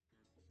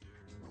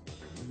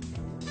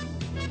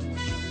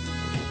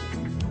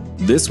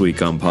This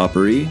week on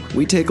Pop-pourri,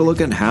 we take a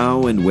look at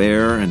how and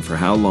where and for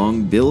how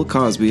long Bill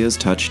Cosby has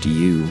touched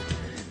you.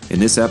 In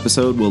this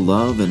episode, we'll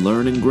love and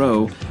learn and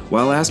grow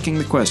while asking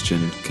the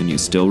question, can you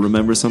still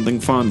remember something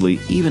fondly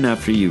even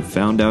after you've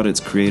found out its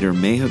creator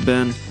may have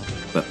been,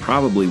 but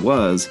probably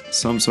was,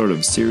 some sort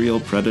of serial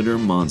predator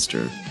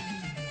monster?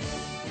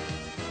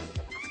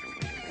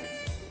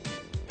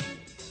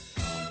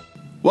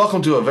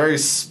 Welcome to a very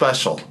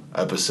special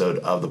episode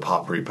of the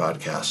Pop-pourri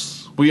podcast.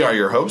 We are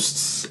your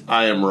hosts.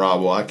 I am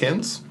Rob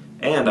Watkins.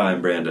 And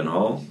I'm Brandon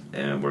Hall,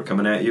 and we're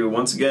coming at you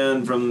once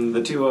again from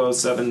the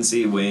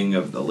 207C wing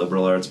of the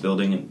Liberal Arts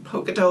Building in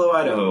Pocatello,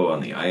 Idaho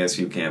on the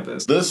ISU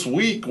campus. This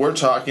week we're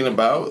talking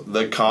about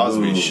The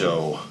Cosby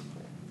Show.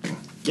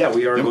 Yeah,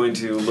 we are going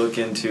to look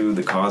into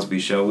The Cosby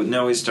Show.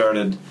 Now we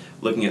started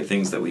looking at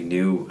things that we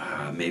knew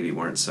maybe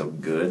weren't so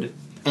good.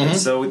 And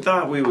so we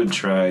thought we would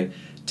try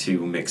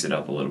to mix it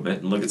up a little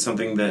bit and look at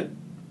something that,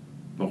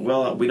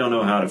 well, we don't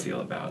know how to feel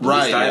about.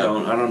 Right. Yeah. I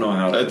don't know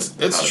how to It's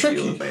tricky.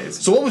 Feel about.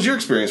 So what was your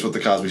experience with The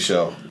Cosby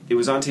Show? It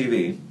was on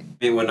TV.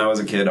 When I was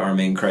a kid, our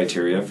main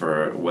criteria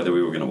for whether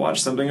we were going to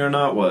watch something or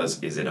not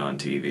was, is it on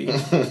TV?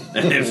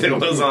 And if it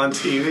was on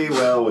TV,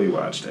 well, we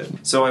watched it.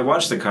 So I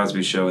watched The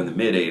Cosby Show in the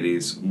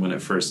mid-'80s when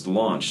it first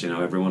launched. You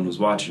know, everyone was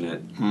watching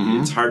it.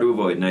 It's hard to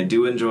avoid. And I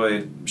do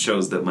enjoy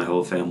shows that my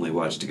whole family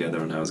watched together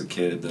when I was a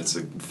kid. That's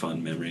a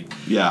fun memory.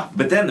 Yeah.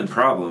 But then the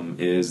problem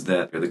is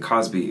that The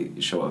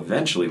Cosby Show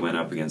eventually went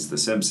up against The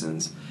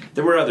Simpsons.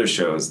 There were other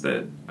shows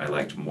that I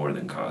liked more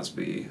than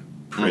Cosby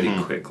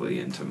pretty quickly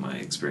into my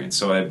experience.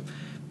 So I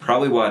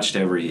probably watched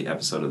every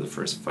episode of the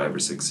first 5 or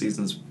 6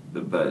 seasons,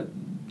 but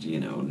you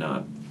know,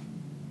 not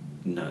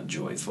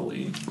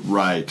joyfully,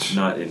 Right.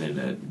 not in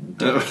a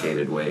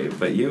dedicated way.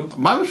 But you?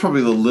 Mine was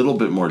probably a little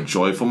bit more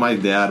joyful. My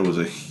dad was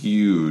a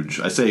huge,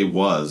 I say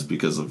was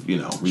because of,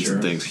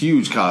 recent things,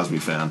 huge Cosby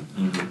fan.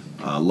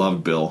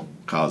 Loved Bill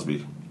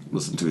Cosby,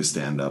 listened to his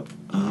stand-up.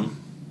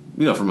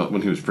 From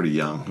when he was pretty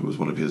young. It was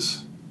one of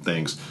his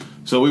things.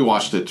 So we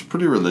watched it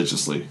pretty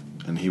religiously,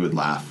 and he would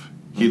laugh.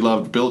 He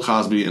loved Bill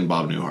Cosby and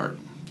Bob Newhart.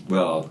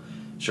 Well,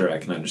 sure, I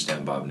can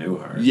understand Bob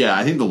Newhart. Yeah,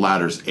 I think the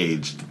latter's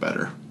aged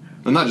better.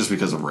 And not just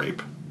because of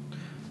rape.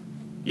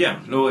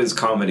 Yeah, no, his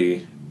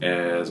comedy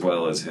as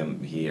well as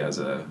him, he has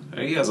a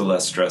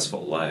less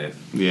stressful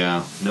life.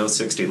 Yeah. No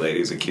 60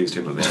 ladies accused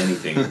him of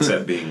anything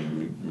except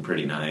being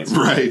pretty nice.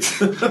 Right.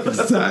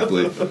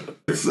 Exactly.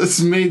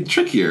 It's made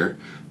trickier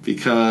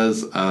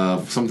because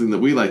of something that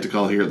we like to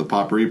call here at the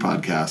Pop-pourri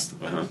podcast,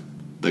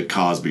 the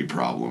Cosby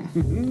Problem.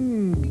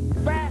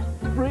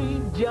 Fat-free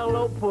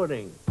Jell-O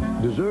pudding.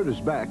 Dessert is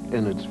back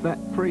and it's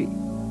fat-free.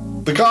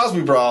 The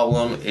Cosby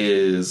Problem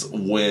is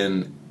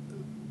when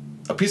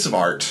a piece of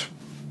art,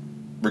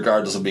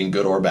 regardless of being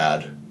good or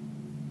bad,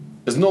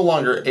 is no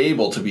longer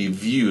able to be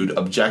viewed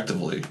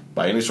objectively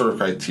by any sort of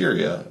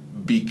criteria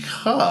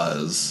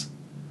because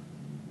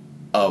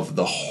of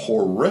the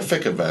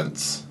horrific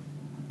events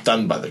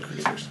done by the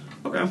creators.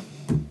 Okay.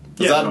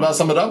 Does that about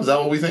sum it up? Is that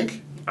what we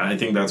think? I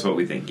think that's what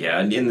we think, yeah.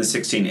 In the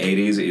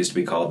 1680s, it used to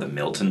be called the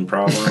Milton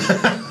Problem.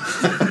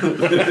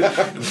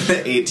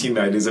 The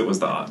 1890s, it was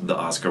the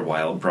Oscar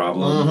Wilde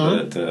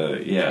Problem. But,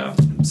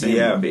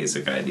 same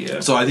basic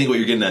idea. So I think what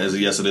you're getting at is,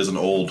 yes, it is an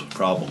old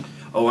problem.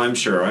 Oh, I'm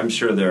sure. I'm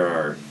sure there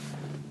are...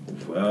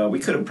 we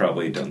could have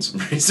probably done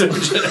some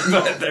research,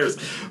 but there's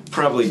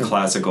probably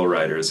classical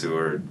writers who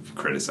are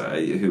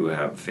criticized, who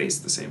have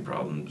faced the same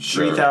problem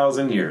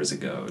 3,000 years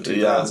ago,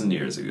 2,000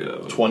 years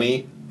ago.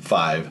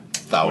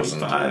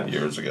 25,000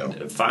 years ago.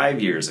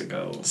 5 years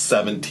ago.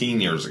 17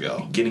 years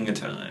ago. Beginning of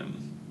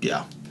time.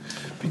 Yeah.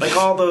 Like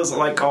all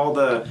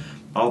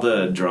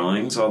the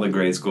drawings, all the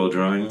grade school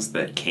drawings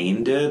that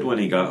Kane did when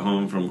he got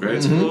home from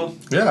grade school.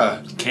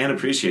 Yeah. Can't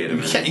appreciate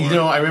him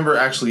anymore. I remember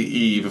actually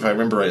Eve, if I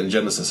remember right in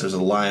Genesis, there's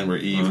a line where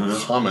Eve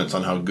comments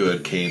on how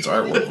good Kane's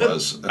artwork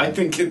was. I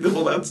think,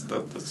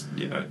 that's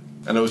yeah.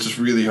 And it was just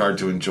really hard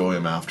to enjoy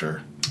him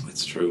after.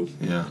 It's true.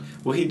 Yeah.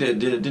 Well, he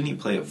didn't he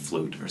play a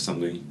flute or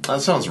something?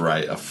 That sounds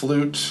right. A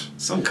flute.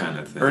 Some kind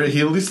of thing. Or he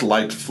at least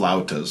liked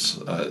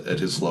flautas at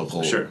his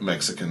local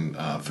Mexican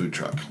food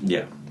truck.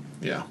 Yeah.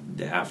 Yeah.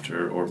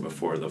 After or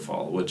before the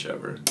fall,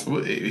 whichever.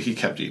 Well, he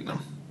kept eating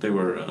them. They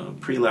were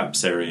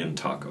prelapsarian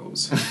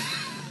tacos.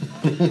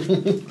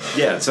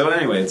 Yeah, so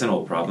anyway, it's an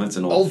old problem. It's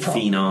an old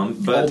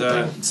phenom. But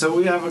so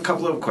we have a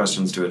couple of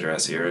questions to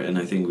address here, and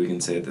I think we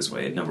can say it this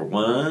way. Number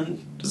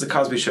one, does The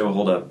Cosby Show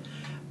hold up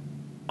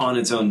on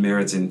its own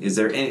merits? And is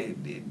there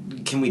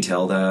can we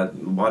tell that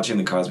watching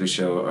The Cosby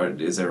Show, or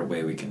is there a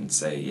way we can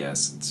say,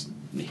 yes,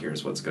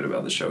 here's what's good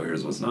about the show,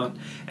 here's what's not?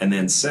 And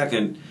then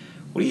second,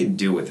 what do you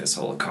do with this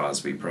whole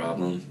Cosby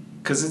problem?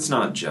 Because it's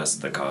not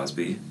just the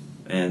Cosby.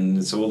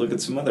 And so we'll look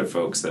at some other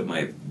folks that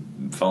might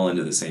fall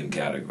into the same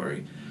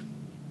category.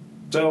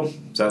 So,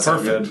 does that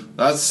sound good?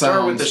 Let's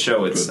start with the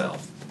show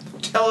itself.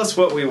 Tell us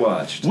what we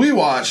watched. We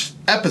watched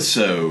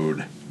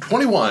episode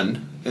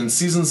 21 in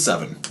season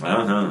 7.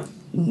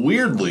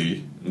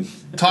 Weirdly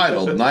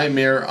titled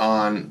Nightmare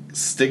on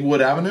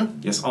Stigwood Avenue.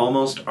 Yes,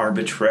 almost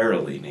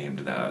arbitrarily named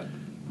that.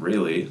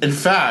 Really. In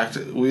fact,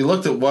 we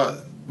looked at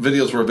what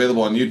videos were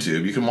available on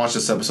YouTube. You can watch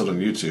this episode on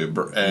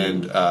YouTube,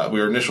 and we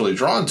were initially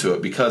drawn to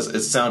it because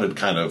it sounded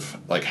kind of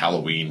like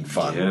Halloween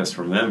fun. Yes,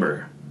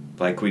 remember,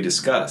 like we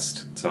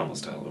discussed, it's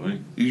almost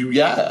Halloween.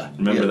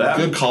 Remember that?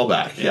 Good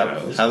callback.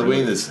 Yeah, yep.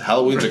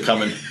 Halloween's are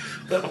coming.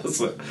 That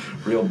was a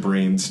real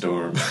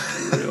brainstorm,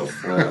 real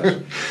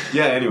flash.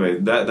 Yeah. Anyway,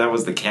 that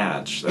was the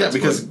catch. That's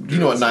because you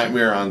know what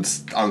Nightmare on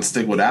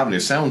Stigwood Avenue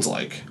sounds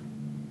like.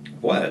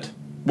 What?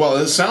 Well,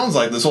 it sounds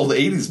like this old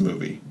 '80s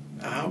movie.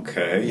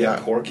 Okay. Yeah.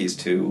 Porky's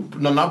 2.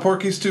 No, not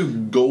Porky's 2.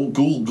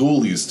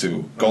 Ghoulies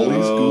 2.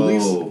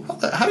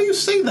 Ghoulies? How do you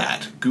say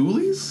that?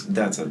 Ghoulies?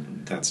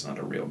 That's not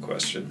a real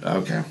question.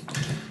 Okay.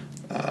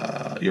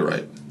 You're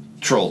right.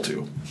 Troll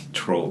 2.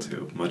 Troll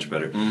 2. Much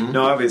better. Mm-hmm.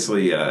 No,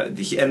 obviously,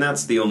 and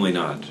that's the only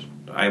nod.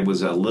 I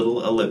was a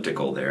little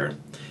elliptical there.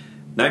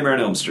 Nightmare on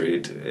Elm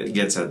Street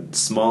gets a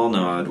small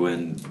nod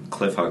when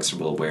Cliff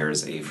Huxtable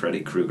wears a Freddy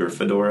Krueger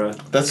fedora.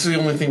 That's the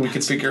only thing we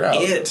could figure out.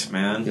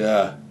 Man.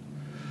 Yeah.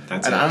 I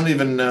don't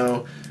even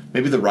know.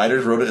 Maybe the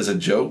writers wrote it as a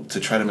joke to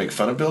try to make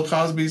fun of Bill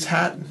Cosby's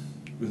hat?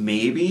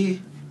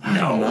 Maybe. I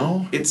don't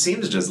know. It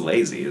seems just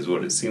lazy is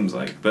what it seems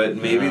like. But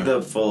maybe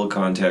the full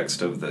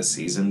context of the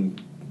season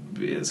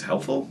is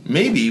helpful?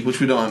 Maybe, which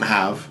we don't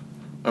have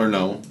or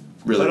know.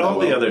 Really, but all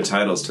the other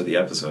titles to the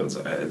episodes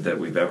that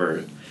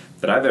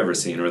I've ever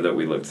seen or that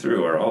we looked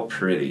through are all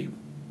pretty.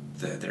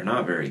 They're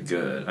not very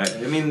good.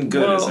 I mean,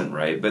 good isn't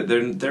right, but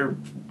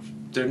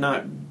they're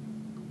not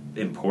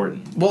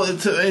important. Well,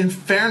 in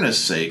fairness'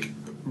 sake,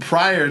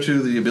 prior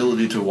to the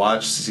ability to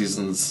watch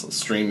seasons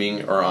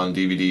streaming or on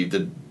DVD,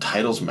 did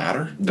titles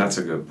matter? That's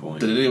a good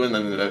point. Did anyone? I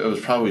mean, it was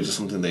probably just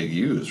something they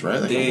used,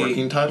 right? Like a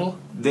working title.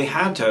 They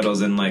had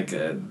titles, and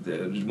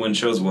when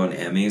shows won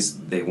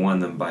Emmys, they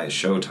won them by a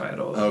show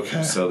title.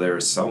 Okay. So they were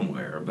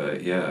somewhere,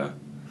 but yeah.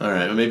 All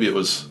right, maybe it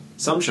was.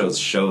 Some shows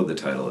show the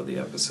title of the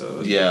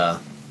episode. Yeah,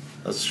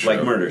 that's true.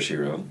 Like Murder, She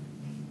Wrote.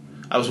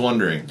 I was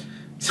wondering.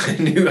 I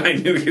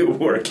knew you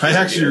were curious. I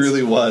actually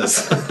really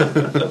was.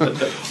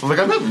 I'm like,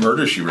 I bet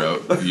Murder, She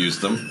Wrote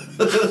used them.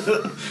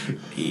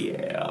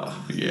 Yeah,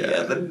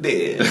 they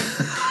did.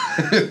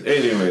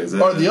 Anyways.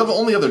 Or the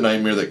only other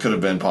nightmare that could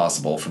have been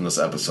possible from this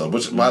episode,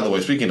 which, by the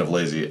way, speaking of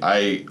lazy,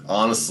 I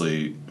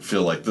honestly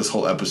feel like this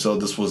whole episode,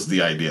 this was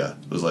the idea.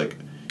 It was like,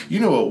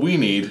 you know what we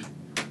need?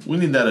 We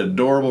need that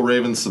adorable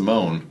Raven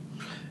Simone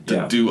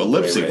to do a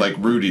lip sync like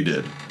Rudy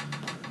did.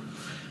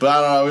 But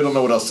I don't know, we don't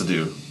know what else to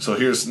do. So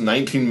here's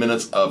 19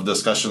 minutes of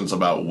discussions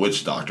about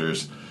witch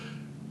doctors.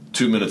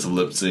 2 minutes of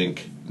lip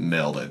sync.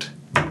 Nailed it.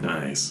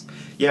 Nice.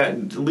 Yeah,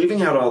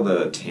 leaving out all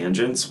the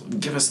tangents,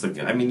 give us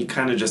you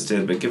kind of just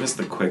did, but give us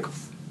the quick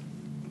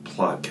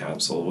plot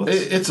capsule.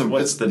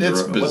 What's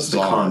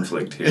the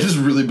conflict here? It is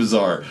really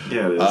bizarre.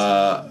 Yeah, it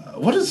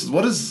is.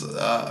 What is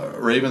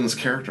Raven's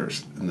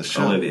characters in the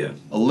show?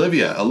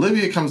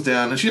 Olivia comes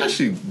down and she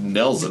actually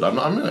nails it. I'm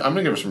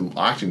gonna give her some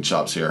acting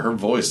chops here. Her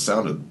voice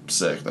sounded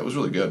sick. That was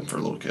really good for a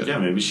little kid. Yeah,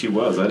 maybe she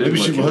was. Maybe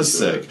she was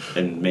sick,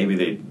 and maybe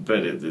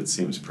it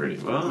seems pretty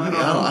well.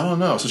 I don't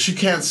know. So she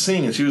can't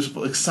sing, and she was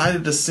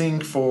excited to sing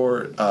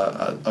for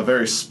a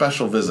very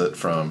special visit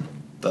from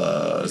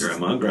the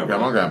Grandma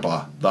and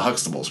Grandpa, the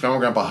Huxtables, Grandma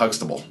and Grandpa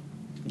Huxtable.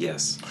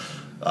 Yes,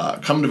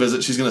 come to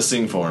visit. She's gonna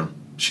sing for him.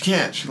 She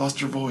can't. She lost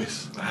her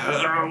voice.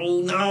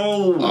 Oh,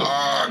 no.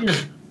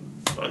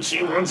 But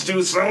she wants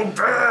to so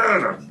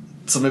bad.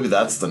 So maybe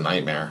that's the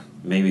nightmare.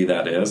 Maybe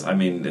that is. I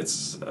mean,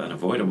 it's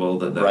unavoidable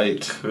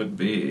that could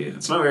be.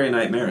 It's not very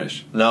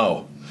nightmarish.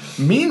 No.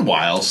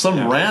 Meanwhile,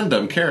 some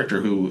random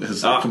character who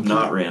has...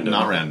 Not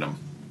random.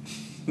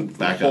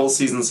 Back whole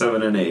season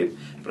 7 and 8,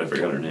 but I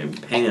forgot her name.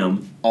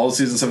 Pam. All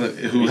season 7...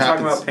 Who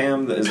talking about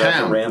Pam? Is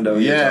that the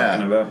rando you're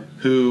talking about?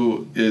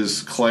 Who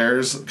is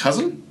Claire's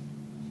cousin?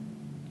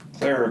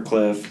 Claire or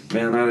Cliff.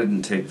 Man, I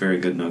didn't take very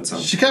good notes on.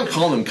 She kept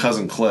calling him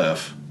Cousin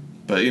Cliff,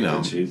 but you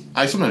know, she?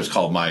 I sometimes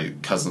call my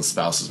cousin's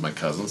spouses my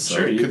cousins. So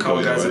sure, you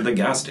call guys at the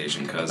gas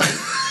station cousin.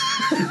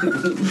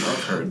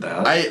 I've heard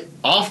that. I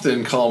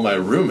often call my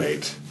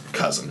roommate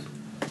cousin.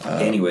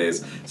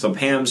 Anyways, so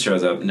Pam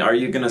shows up. Are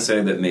you going to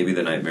say that maybe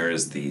the nightmare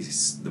is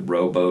the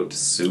rowboat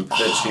soup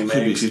that she makes?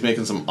 Maybe she's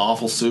making some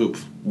awful soup.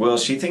 Well,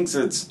 she thinks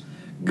it's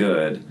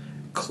good.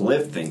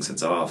 Cliff thinks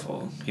it's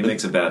awful. He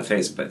makes a bad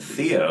face, but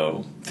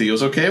Theo's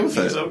okay with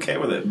it. He's okay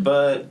with it,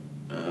 but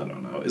I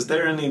don't know. Is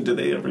there any? Do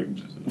they ever?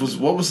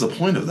 What was the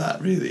point of that?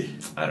 Really?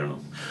 I don't know.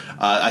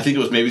 I think it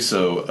was maybe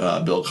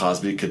so Bill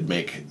Cosby could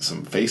make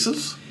some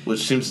faces,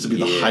 which seems to be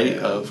the height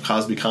of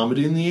Cosby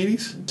comedy in the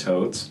 80s.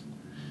 Totes.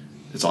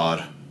 It's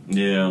odd.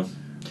 Yeah.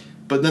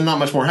 But then not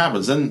much more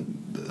happens.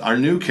 Then our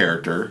new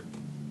character,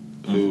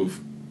 who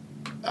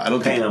I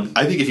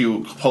think if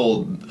you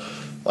polled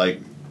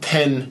like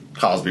 10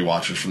 Cosby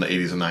watchers from the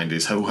 80s and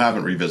 90s who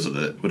haven't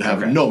revisited it would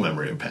have no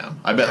memory of Pam.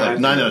 I bet like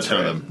 9 out of 10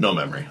 of them, no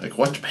memory. Like,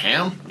 what,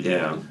 Pam?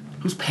 Yeah.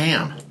 Who's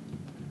Pam?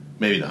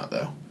 Maybe not,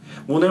 though.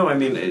 Well, no, I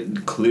mean,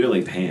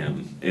 clearly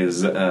Pam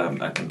is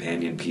a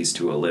companion piece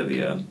to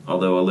Olivia.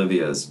 Although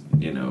Olivia's,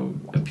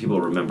 people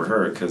remember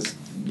her because,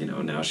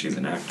 now she's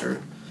an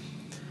actor.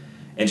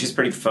 And she's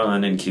pretty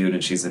fun and cute,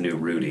 and she's the new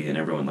Rudy, and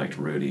everyone liked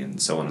Rudy,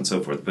 and so on and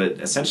so forth. But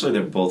essentially,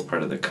 they're both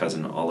part of the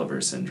Cousin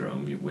Oliver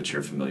syndrome, which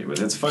you're familiar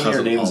with. It's funny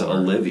her name's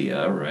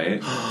Olivia,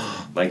 right?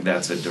 Like,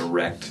 that's a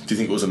direct... Do you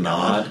think it was a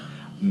nod?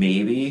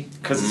 Maybe,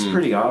 because it's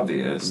pretty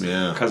obvious.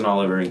 Yeah. Cousin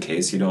Oliver, in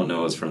case you don't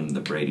know, is from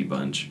the Brady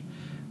Bunch.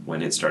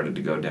 When it started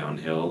to go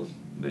downhill,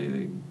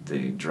 they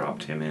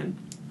dropped him in.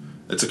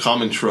 It's a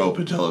common trope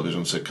in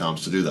television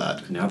sitcoms to do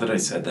that. Now that I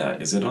said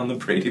that, is it on the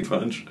Brady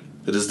Bunch?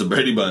 It is the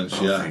Brady Bunch,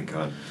 oh, thank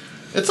God.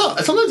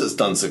 Sometimes it's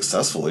done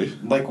successfully.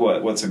 Like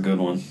what? What's a good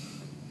one?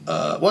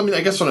 Well, I mean,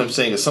 I guess what I'm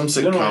saying is some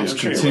sitcoms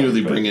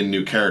continually bring in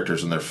new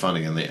characters and they're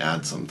funny and they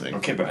add something.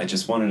 Okay, but I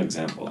just want an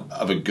example.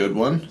 Of a good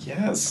one?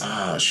 Yes.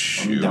 Ah,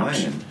 shoot. I'm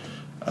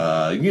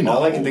dying.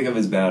 All I can think of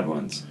is bad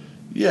ones.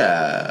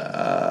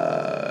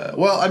 Yeah.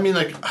 Well, I mean,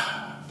 like,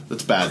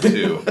 that's bad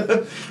too.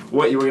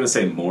 What, you were going to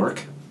say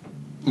Mork?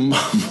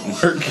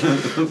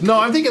 Mork? No,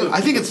 I think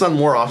it's done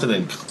more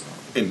often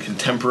in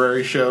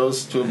contemporary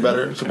shows to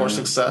more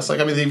success. Like,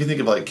 I mean, if you think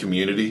of like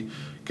Community,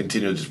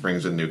 continually just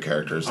brings in new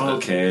characters.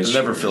 Okay, it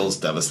never feels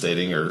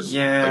devastating or like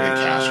a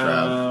cash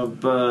grab.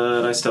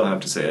 But I still have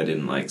to say I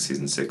didn't like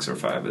season 6 or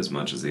 5 as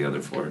much as the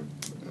other 4.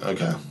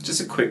 Okay,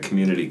 just a quick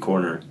Community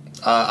corner.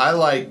 I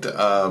liked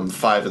 5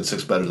 and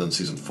 6 better than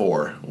season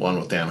 4. One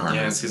with Dan Harmon.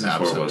 Yeah, season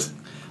 4 was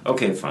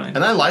okay, fine.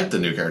 And I liked the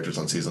new characters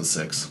on season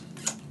 6.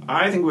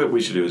 I think what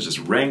we should do is just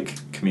rank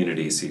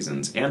Community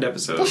seasons and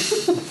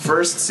episodes.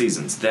 First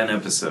seasons, then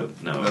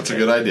episode. No, that's a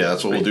good idea.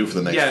 That's what we'll do for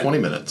the next 20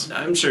 minutes.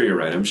 I'm sure you're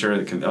right. I'm sure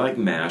like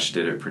MASH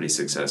did it pretty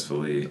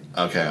successfully.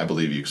 Okay, I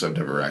believe you because I've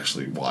never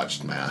actually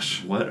watched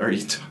MASH. What are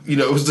you talking? You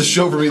know, it was the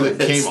show for me that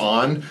came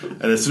on,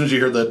 and as soon as you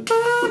heard the,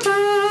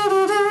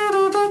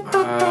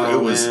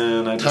 it was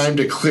time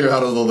to clear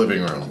out of the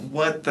living room.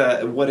 What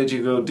did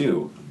you go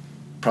do?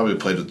 Probably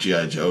played with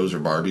G.I. Joes or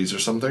Barbies or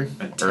something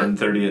at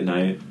 10:30 at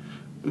night.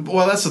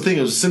 Well, that's the thing.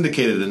 It was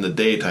syndicated in the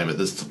daytime at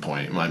this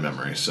point, in my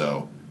memory.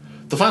 So,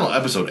 the final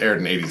episode aired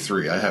in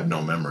 '83. I have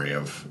no memory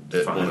of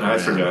it. I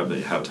forgot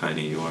how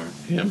tiny you are.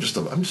 Yeah, I'm just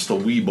a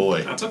wee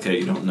boy. That's okay.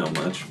 You don't know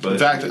much. But in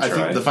fact, I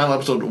think the final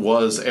episode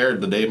was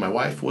aired the day my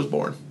wife was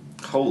born.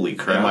 Holy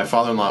crap! And my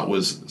father-in-law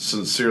was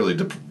sincerely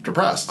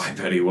depressed. I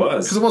bet he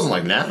was. Because it wasn't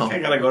like now. I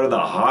gotta go to the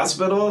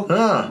hospital.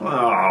 Huh.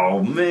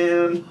 Oh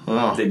man!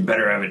 Oh. They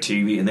better have a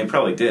TV, and they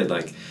probably did.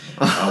 Like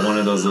one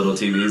of those little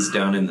TVs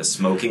down in the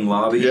smoking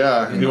lobby.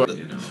 Yeah, you know.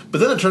 But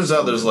then it turns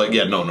out there's like,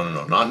 no,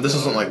 not this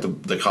isn't like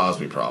the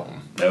Cosby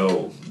Problem.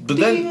 No. But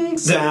Ding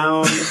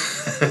sound.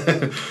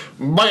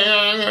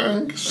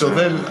 Bang. So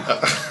then,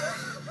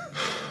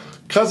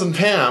 Cousin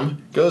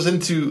Pam goes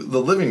into the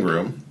living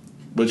room,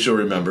 which you'll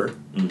remember.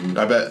 Mm-hmm.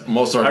 I bet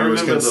most of our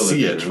viewers can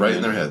see it right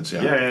in their heads.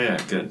 Yeah,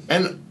 good.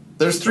 And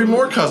there's 3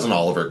 more Cousin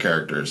Oliver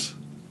characters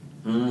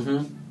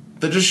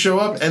that just show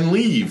up and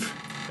leave.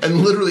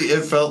 And literally,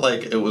 it felt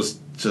like it was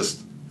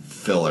just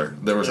filler.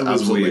 There was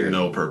absolutely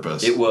no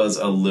purpose. It was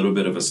a little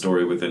bit of a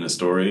story within a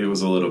story. It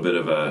was a little bit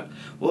of it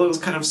was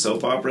kind of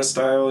soap opera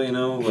style, you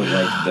know, with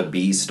like the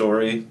B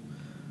story.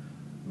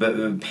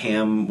 But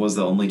Pam was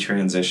the only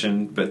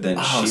transition, but then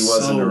she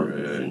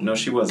wasn't. No,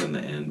 she was in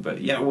the end.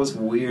 But yeah, it was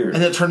weird.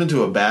 And it turned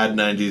into a bad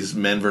 '90s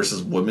men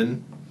versus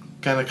women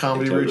kind of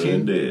comedy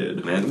routine.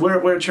 Did man?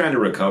 We're trying to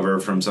recover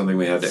from something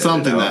we had to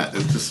something edit that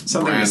is just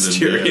something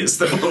mysterious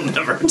that we'll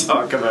never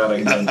talk about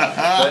again.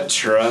 But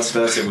trust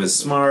us, it was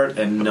smart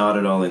and not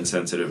at all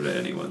insensitive to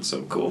anyone.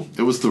 So cool.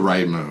 It was the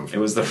right move. It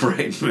was the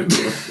right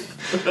move.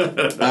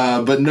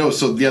 But no,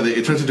 so yeah,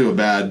 it turns into a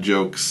bad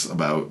jokes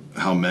about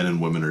how men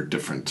and women are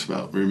different,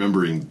 about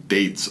remembering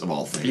dates of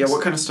all things. Yeah,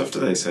 what kind of stuff do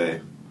they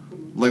say?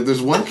 Like,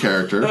 there's one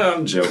character.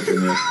 I'm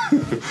joking.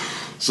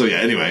 So yeah,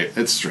 anyway,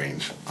 it's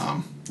strange.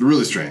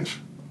 Really strange.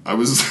 I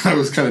was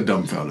kind of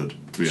dumbfounded,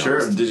 to be honest.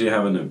 Sure. Did you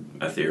have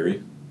a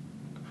theory?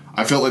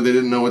 I felt like they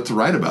didn't know what to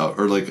write about,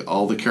 or like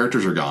all the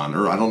characters are gone,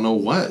 or I don't know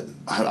what.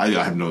 I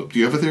have no. Do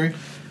you have a theory?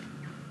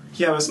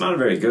 Yeah, it's not a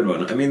very good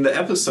one. I mean, the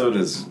episode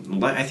is...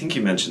 I think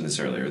you mentioned this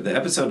earlier. The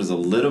episode is a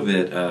little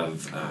bit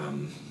of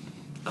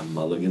a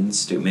mulligan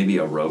stew, maybe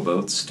a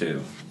rowboat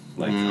stew,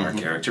 like our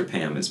character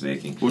Pam is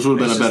making. Which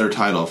would have been a better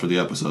title for the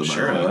episode,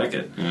 Sure, by the way. I like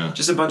it. Yeah.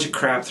 Just a bunch of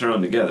crap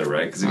thrown together,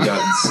 right? Because you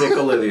got Sick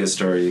Olivia's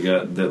story, you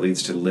got that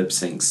leads to lip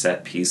sync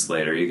set piece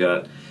later, you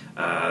got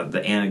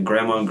the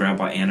grandma and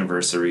grandpa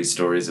anniversary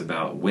stories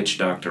about witch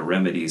doctor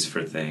remedies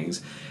for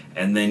things,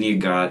 and then you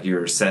got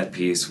your set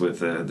piece with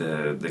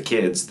the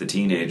kids, the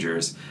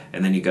teenagers,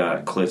 and then you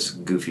got Cliff's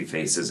goofy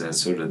faces as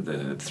sort of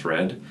the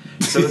thread.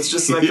 So it's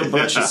just like a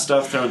bunch of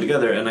stuff thrown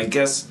together, and I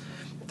guess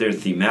they're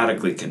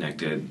thematically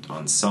connected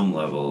on some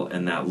level,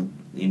 and that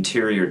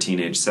interior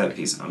teenage set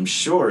piece, I'm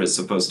sure, is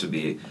supposed to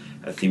be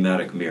a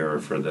thematic mirror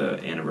for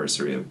the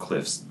anniversary of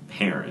Cliff's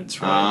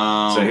parents,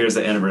 right? So here's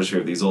the anniversary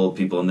of these old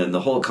people, and then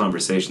the whole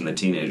conversation the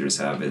teenagers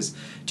have is,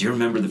 do you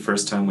remember the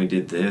first time we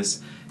did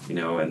this? You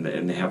know, and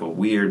they have a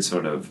weird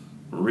sort of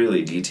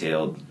really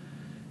detailed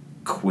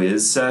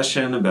quiz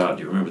session about,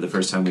 do you remember the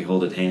first time we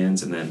holded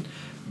hands? And then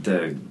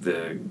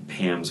the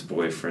Pam's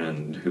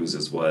boyfriend, whose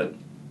is what,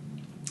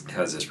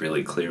 has this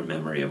really clear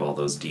memory of all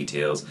those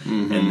details.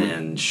 And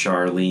then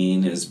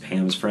Charlene is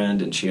Pam's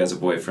friend, and she has a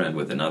boyfriend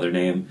with another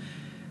name.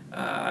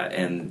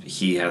 And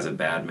he has a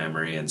bad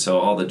memory, and so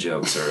all the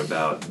jokes are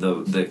about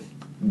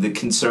the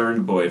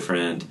concerned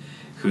boyfriend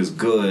who's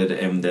good,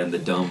 and then the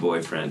dumb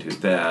boyfriend who's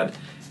bad,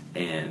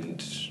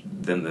 and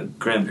then the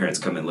grandparents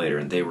come in later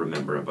and they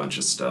remember a bunch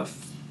of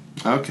stuff.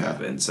 Okay.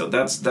 And so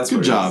that's good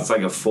what job. It's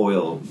like a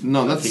foil,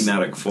 that's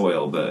thematic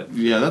foil, but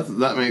yeah,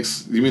 that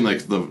makes, you mean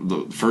like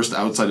the first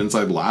outside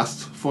inside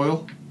last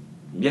foil?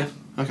 yeah.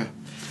 Okay.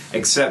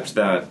 Except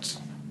that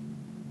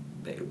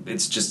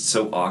it's just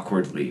so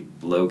awkwardly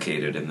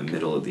located in the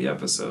middle of the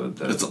episode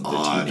that It's the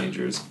odd.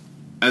 teenagers,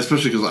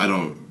 Especially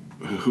because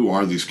who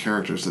are these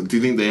characters? Do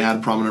you think they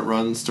had prominent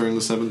runs during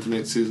the 7th and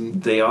 8th season?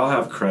 they all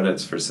have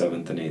credits for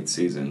 7th and 8th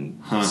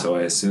season, so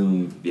I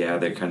assume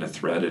they're kind of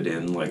threaded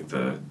in like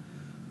the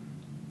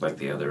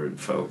other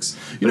folks.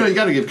 You know, you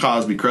got to give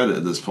Cosby credit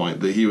at this point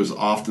that he was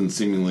often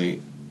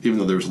seemingly, even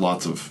though there's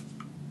lots of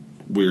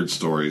weird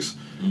stories,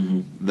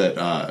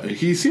 that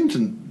he seemed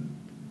to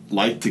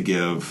like to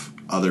give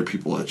other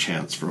people a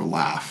chance for a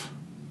laugh.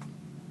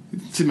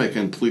 It seemed like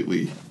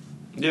completely,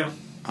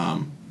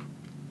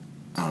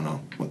 I don't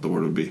know what the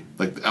word would be.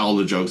 Like, all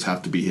the jokes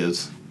have to be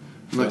his.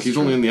 Like, he's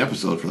only in the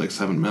episode for like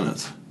 7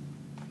 minutes.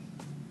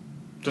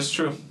 That's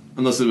true.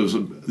 Unless it was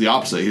the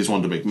opposite. He just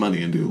wanted to make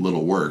money and do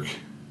little work.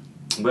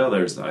 Well,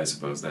 I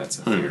suppose that's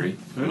a theory.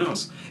 Who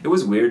knows? It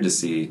was weird to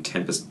see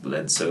Tempest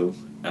Bledsoe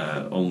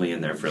only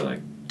in there for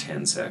like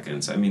 10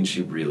 seconds. I mean,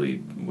 she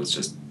really was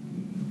just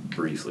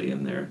briefly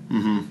in there.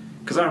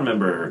 Because I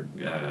remember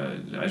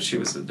she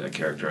was a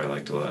character I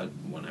liked a lot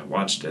when I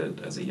watched it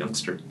as a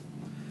youngster.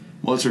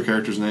 What's her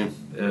character's name?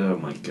 Oh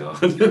my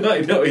god. I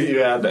know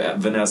you had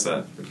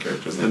Vanessa. Her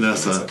character's name.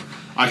 Vanessa.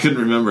 I couldn't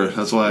remember.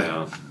 That's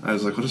why I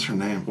was like, what is her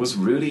name? Was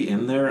Rudy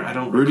in there? I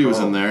don't Rudy recall.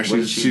 was in there. What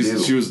did she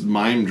do? She was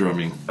mime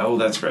drumming. Oh,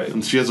 that's right.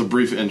 And she has a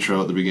brief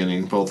intro at the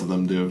beginning, both of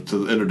them do,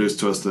 to introduce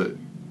to us that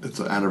it's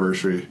an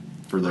anniversary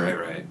for their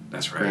Right.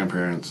 That's right.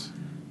 grandparents.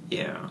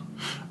 Yeah.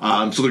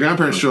 So the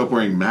grandparents show up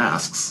wearing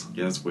masks.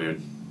 Yeah, that's weird.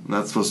 And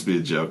that's supposed to be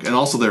a joke. And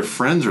also their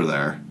friends are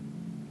there.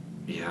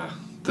 Yeah.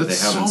 That's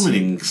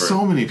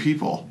so many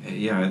people.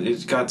 Yeah,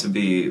 it's got to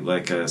be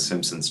like a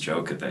Simpsons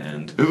joke at the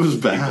end. It was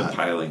bad. People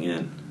piling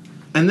in.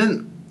 And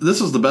then,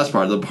 this was the best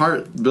part. The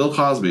part Bill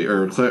Cosby,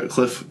 or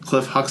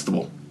Cliff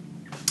Huxtable,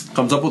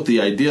 comes up with the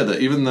idea that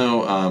even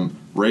though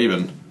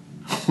Raven,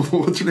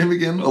 what's her name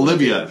again?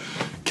 Olivia,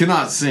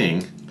 cannot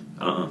sing.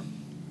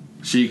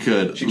 She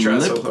could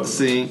lip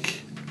sync.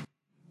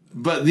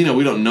 But, you know,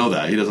 we don't know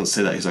that. He doesn't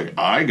say that. He's like,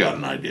 I got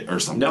an idea, or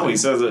something. No, he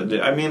says it.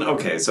 I mean,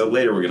 okay, so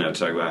later we're going to have to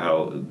talk about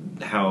how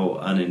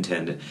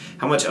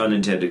much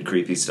unintended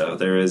creepy stuff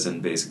there is in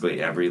basically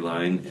every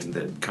line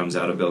that comes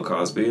out of Bill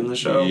Cosby in the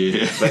show.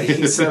 Yeah. But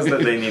he says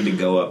that they need to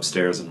go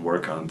upstairs and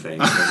work on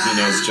things, and he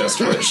knows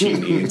just what she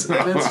needs.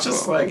 And it's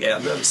just like,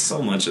 there's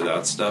so much of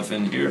that stuff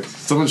in here.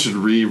 Someone should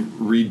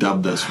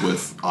redub this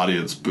with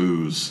audience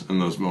boos in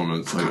those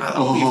moments. Like, that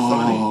would be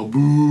funny.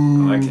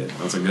 Boo. I like it.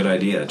 That's a good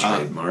idea,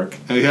 trademark.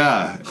 Yeah,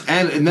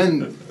 and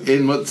then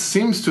in what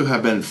seems to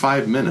have been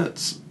 5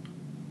 minutes,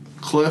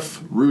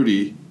 Cliff,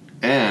 Rudy,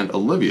 and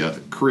Olivia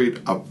create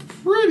a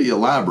pretty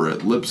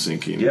elaborate lip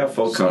syncing. Yeah,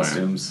 full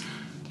costumes.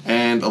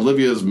 And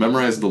Olivia's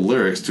memorized the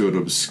lyrics to an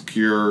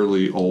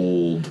obscurely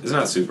old. It's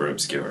not super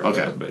obscure.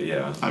 Okay, but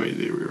yeah. I mean,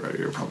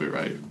 you're probably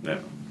right. Yeah,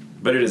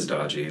 but it is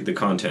dodgy. The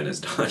content is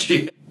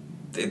dodgy.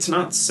 It's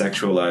not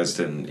sexualized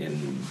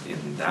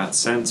in that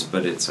sense,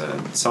 but it's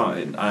a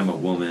song. I'm a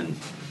woman.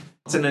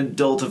 It's an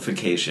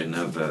adultification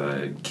of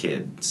a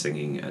kid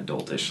singing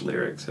adultish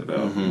lyrics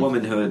about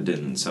womanhood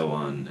and so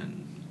on,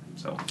 and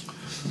so.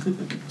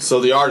 So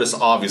the artist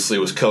obviously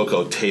was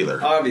Coco Taylor.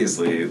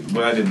 Obviously,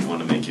 but I didn't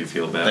want to make you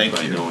feel bad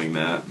by knowing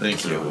that.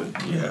 Thank you.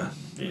 Yeah.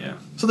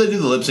 So they do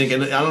the lip sync,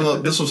 and I don't know.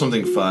 This was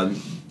something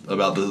fun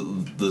about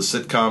the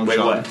sitcom. Wait,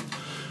 genre,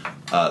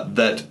 what?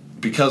 That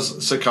because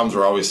sitcoms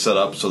are always set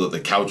up so that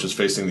the couch is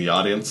facing the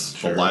audience,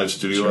 the live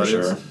studio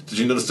audience. Sure. Did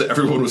you notice that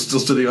everyone was still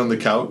sitting on the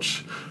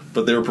couch?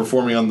 But they were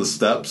performing on the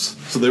steps,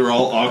 so they were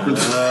all awkward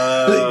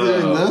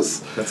doing this.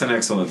 That's an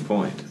excellent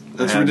point.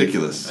 That's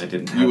ridiculous. I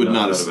didn't. You would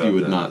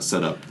not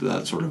set up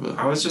that sort of a.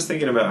 I was just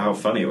thinking about how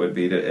funny it would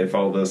be if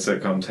all those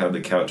sitcoms had the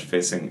couch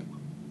facing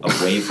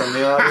away from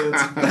the audience.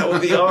 That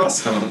would be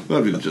awesome.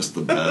 That'd be just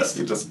the best.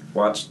 You just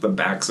watch the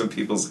backs of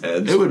people's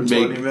heads. It would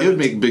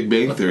make Big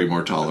Bang Theory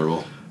more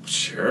tolerable.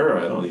 Sure,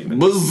 I don't even.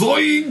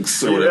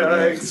 Bazoinks! Or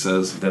whatever he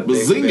says. The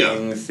Big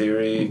Bang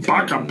Theory.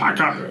 Baka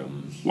baka.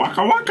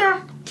 Waka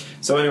waka.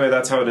 So anyway,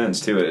 that's how it ends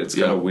too. It's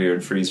got a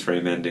weird freeze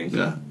frame ending.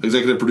 Yeah.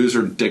 Executive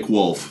producer Dick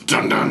Wolf.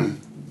 Dun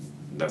dun.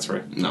 That's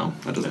right. No,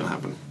 that doesn't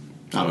happen.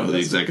 I don't know who the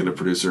executive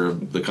producer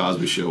of The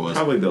Cosby Show was.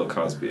 Probably Bill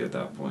Cosby at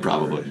that point.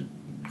 Probably.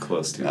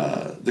 Close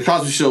to. The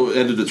Cosby Show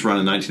ended its run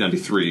in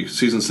 1993.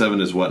 Season 7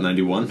 is what,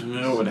 91?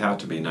 No, it would have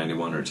to be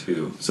 91 or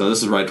 2. So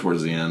this is right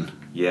towards the end.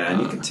 Yeah,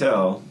 and you can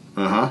tell.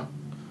 Uh-huh.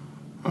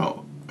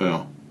 Oh,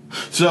 yeah.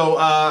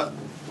 So,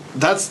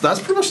 that's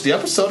pretty much the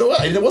episode.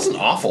 It wasn't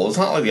awful. It's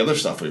not like the other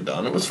stuff we've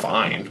done. It was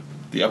fine.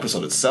 The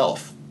episode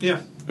itself.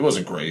 Yeah. It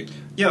wasn't great.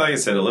 Yeah, like I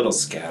said, a little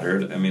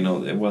scattered. I mean,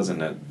 it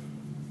wasn't a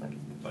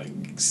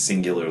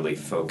singularly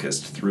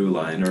focused through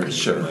line or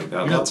anything like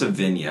that. Lots of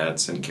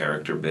vignettes and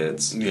character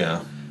bits.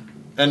 Yeah.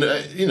 And,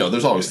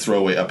 there's always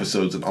throwaway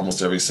episodes in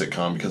almost every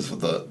sitcom because of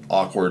the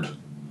awkward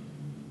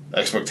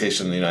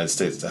expectation in the United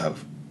States to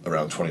have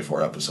around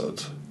 24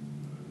 episodes.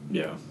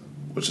 Yeah.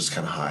 Which is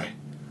kind of high.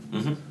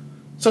 Mm-hmm.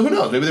 So who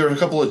knows? Maybe there were a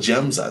couple of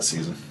gems that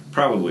season.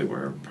 Probably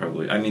were.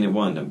 I mean, it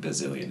won a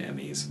bazillion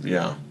Emmys.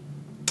 Yeah.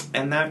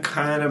 And that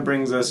kind of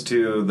brings us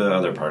to the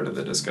other part of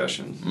the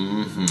discussion.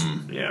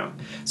 Mm-hmm. Yeah.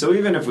 So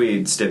even if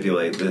we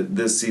stipulate that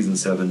this season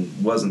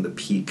 7 wasn't the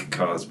peak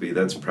Cosby,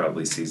 that's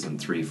probably season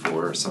 3,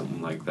 4, or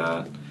something like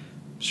that.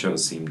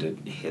 Shows seem to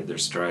hit their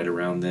stride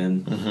around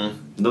then.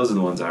 Mm-hmm. Those are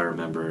the ones I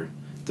remember.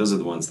 Those are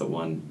the ones that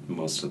won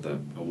most of the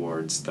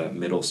awards, that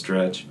middle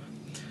stretch.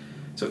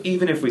 So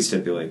even if we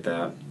stipulate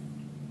that,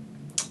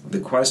 the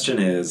question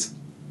is,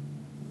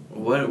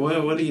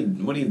 what do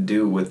you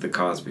do with the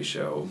Cosby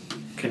Show?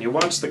 Can you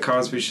watch the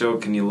Cosby Show?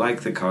 Can you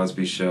like the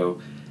Cosby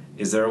Show?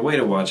 Is there a way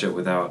to watch it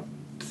without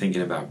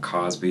thinking about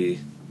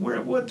Cosby?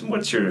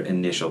 What's your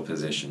initial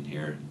position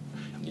here?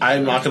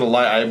 I'm not going to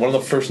lie. One of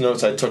the first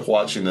notes I took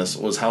watching this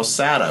was how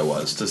sad I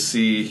was to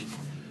see,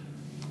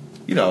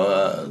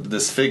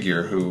 this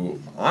figure who,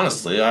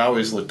 honestly, I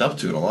always looked up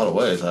to in a lot of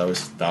ways. I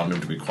always found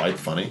him to be quite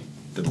funny.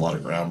 Did a lot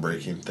of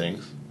groundbreaking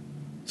things.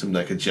 Seemed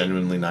like a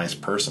genuinely nice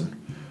person.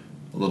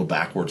 A little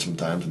backward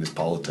sometimes in his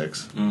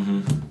politics.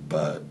 Mm-hmm.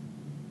 But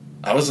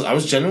I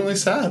was genuinely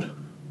sad.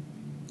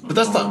 But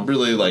that's not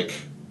really,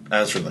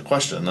 answering the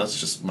question. That's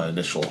just my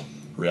initial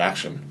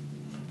reaction.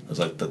 It was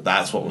like,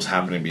 that's what was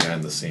happening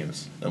behind the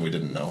scenes, and we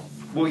didn't know.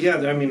 Well, yeah,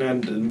 I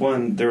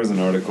mean, there was an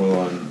article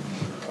on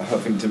a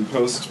Huffington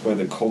Post by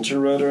the culture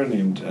writer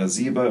named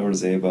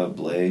Zeba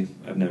Blay.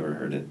 I've never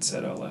heard it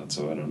said out loud,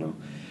 so I don't know.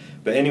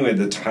 But anyway,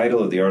 the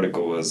title of the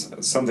article was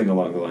something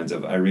along the lines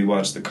of, I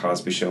rewatched The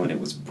Cosby Show and it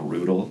was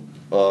brutal.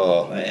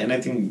 And I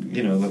think,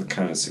 that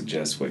kind of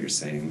suggests what you're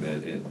saying,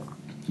 that it...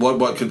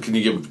 What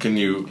can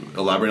you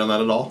elaborate on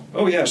that at all?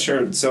 Oh, yeah,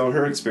 sure. So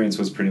her experience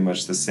was pretty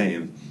much the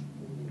same.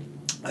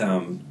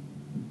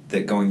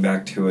 That going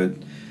back to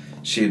it,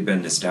 she had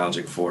been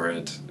nostalgic for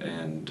it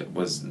and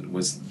was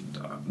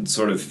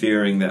sort of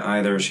fearing that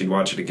either she'd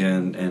watch it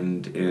again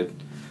and it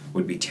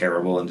would be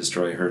terrible and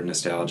destroy her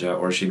nostalgia,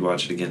 or she'd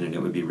watch it again and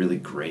it would be really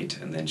great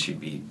and then she'd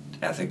be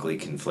ethically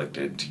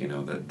conflicted,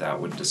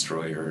 that would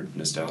destroy her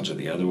nostalgia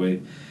the other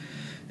way.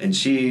 And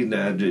she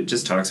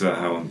just talks about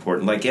how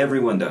important, like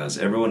everyone does,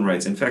 everyone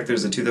writes. In fact,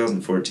 there's a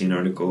 2014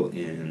 article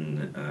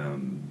in,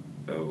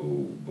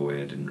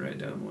 I didn't write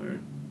down where.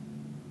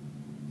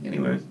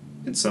 Anyway,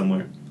 it's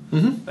somewhere.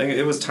 Mm-hmm. I think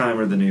it was Time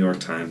or the New York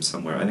Times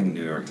somewhere. I think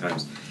New York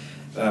Times.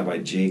 By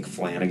Jake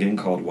Flanagan,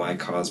 called Why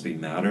Cosby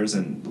Matters.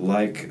 And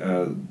like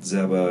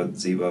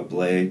Zeba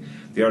Blay,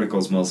 the article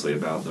is mostly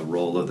about the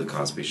role of the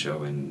Cosby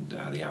Show in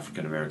the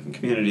African-American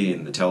community,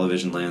 in the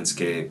television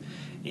landscape,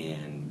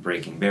 in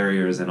breaking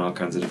barriers in all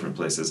kinds of different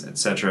places,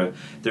 etc.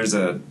 There's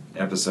a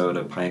episode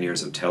of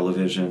Pioneers of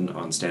Television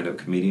on stand-up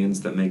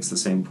comedians that makes the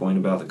same point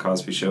about the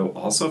Cosby Show,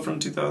 also from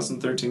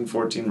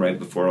 2013-14, right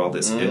before all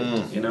this hit,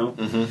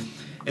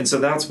 Mm-hmm. And so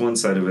that's one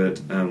side of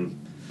it.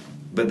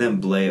 But then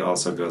Blay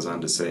also goes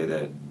on to say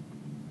that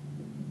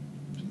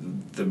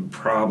the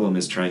problem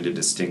is trying to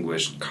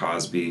distinguish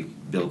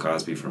Bill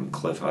Cosby from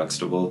Cliff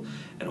Huxtable,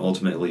 and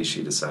ultimately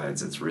she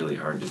decides it's really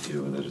hard to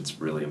do, that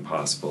it's really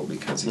impossible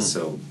because he's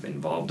so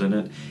involved in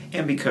it,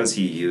 and because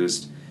he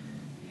used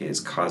his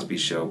Cosby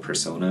Show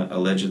persona,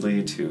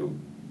 allegedly, to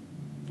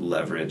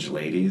leverage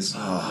ladies.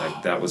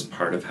 Like, that was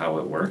part of how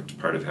it worked,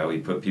 part of how he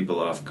put people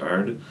off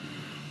guard.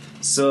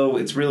 So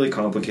it's really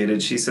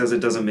complicated. She says it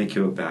doesn't make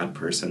you a bad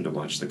person to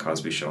watch The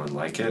Cosby Show and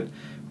like it,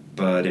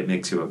 but it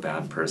makes you a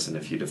bad person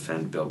if you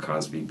defend Bill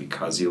Cosby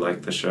because you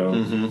like the show.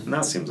 Mm-hmm. And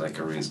that seems like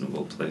a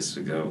reasonable place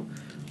to go.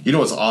 You know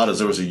what's odd is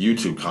there was a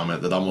YouTube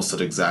comment that almost said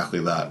exactly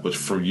that, which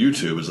for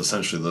YouTube is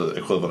essentially the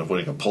equivalent of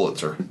winning a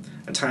Pulitzer.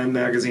 A Time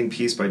magazine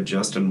piece by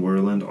Justin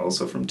Werland,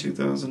 also from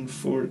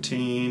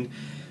 2014,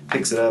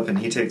 picks it up, and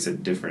he takes a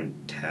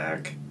different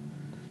tack.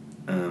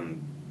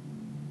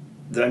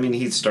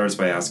 He starts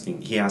by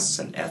he asks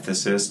an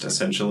ethicist,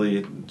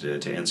 essentially,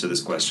 to answer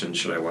this question,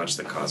 should I watch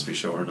The Cosby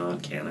Show or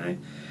not? Can I?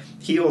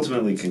 He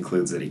ultimately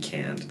concludes that he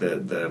can't.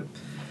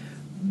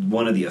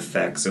 One of the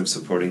effects of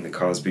supporting The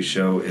Cosby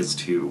Show is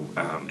to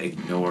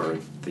ignore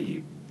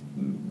the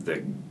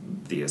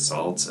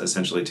assaults,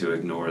 essentially to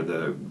ignore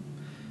the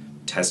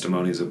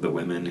testimonies of the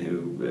women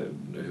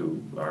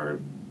who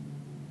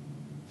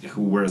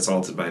were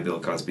assaulted by Bill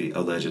Cosby,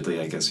 allegedly,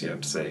 I guess you have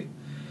to say.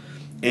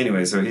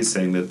 Anyway, so he's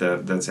saying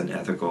that's an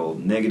ethical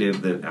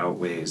negative that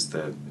outweighs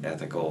the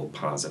ethical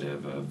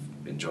positive of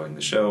enjoying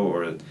the show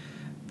or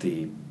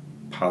the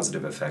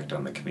positive effect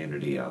on the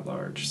community at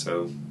large.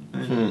 So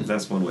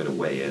that's one way to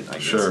weigh it. I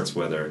guess it's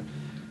whether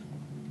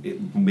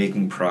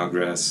making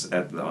progress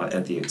at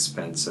the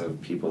expense of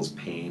people's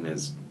pain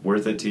is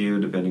worth it to you,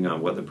 depending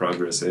on what the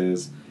progress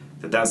is.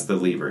 That's the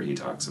lever he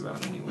talks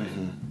about anyway.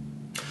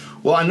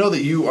 Mm-hmm. Well, I know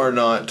that you are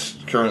not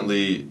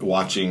currently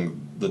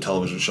watching the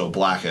television show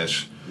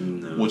Blackish,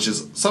 which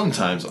is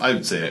sometimes, I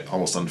would say,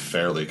 almost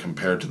unfairly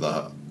compared to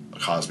the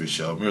Cosby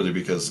Show, merely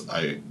because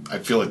I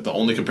feel like the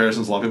only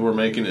comparisons a lot of people are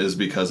making is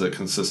because it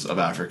consists of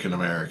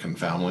African-American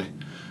family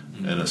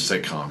in a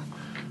sitcom,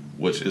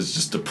 which is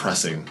just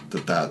depressing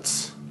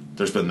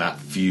there's been that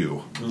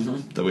few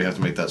that we have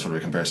to make that sort of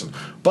a comparison.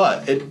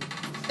 But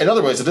in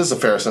other ways, it is a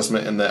fair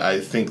assessment in that I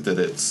think that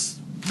it's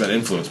been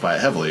influenced by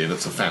it heavily, and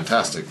it's a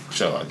fantastic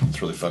show.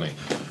 It's really funny.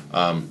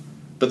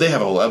 But they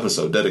have a whole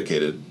episode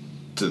dedicated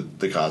to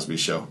the Cosby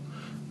Show.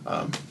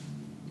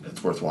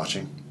 It's worth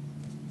watching.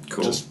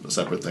 Cool. Just a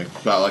separate thing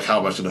about like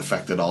how much it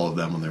affected all of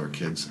them when they were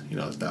kids. You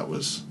know, that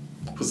was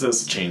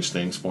this changed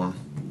things for them.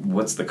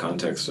 What's the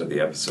context of the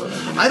episode?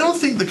 I don't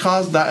think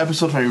that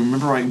episode, if I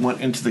remember right, went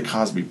into the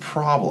Cosby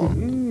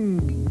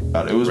Problem.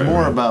 It was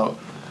more about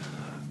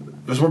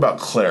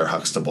Claire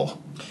Huxtable.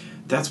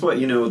 That's what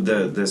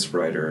this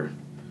writer,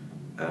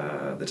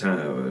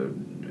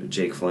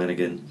 Jake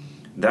Flanagan.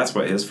 That's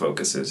what his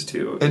focus is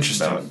too.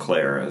 Interesting. About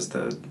Claire as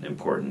the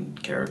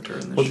important character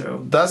in the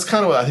show. That's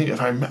kind of what I think.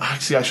 I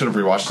should have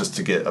rewatched this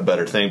to get a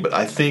better thing, but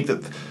I think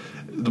that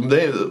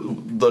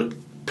the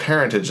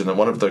parentage, and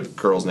one of the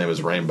girls' name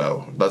is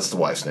Rainbow. That's the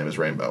wife's name is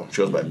Rainbow. She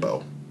goes by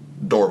Bo.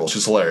 Adorable.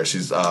 She's hilarious.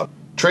 She's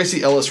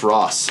Tracy Ellis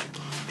Ross.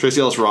 Tracy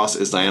Ellis Ross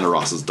is Diana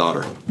Ross's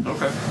daughter.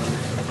 Okay.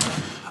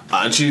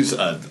 And she's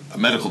a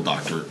medical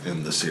doctor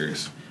in the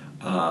series.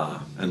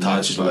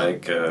 And she's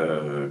like,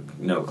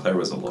 no, Claire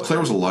was a lawyer.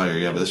 Claire was a lawyer,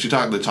 yeah, but she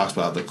talks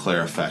about the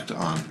Claire effect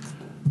on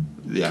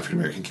the African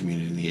American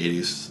community in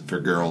the 80s for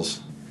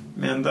girls.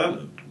 Man,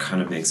 that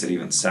kind of makes it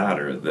even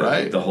sadder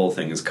that the whole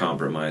thing is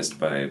compromised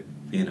by,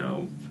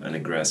 an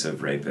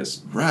aggressive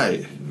rapist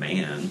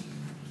man.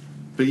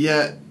 But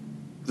yet,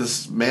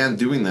 this man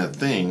doing that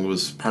thing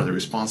was partly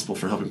responsible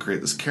for helping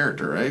create this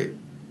character, right?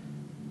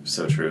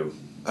 So true.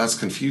 That's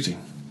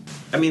confusing.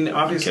 I mean,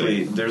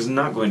 obviously, there's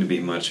not going to be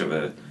much of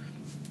a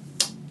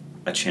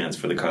chance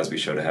for the Cosby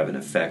Show to have an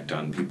effect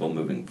on people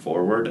moving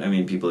forward. I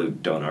mean, people who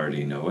don't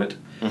already know it.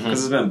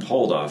 Because it's been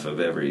pulled off of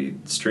every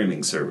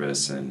streaming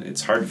service, and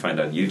it's hard to find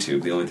on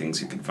YouTube. The only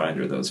things you can find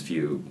are those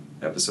few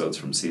episodes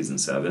from season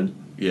 7.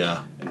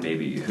 Yeah. And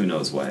maybe, who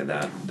knows why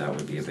that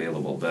would be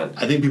available. But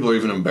I think people are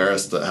even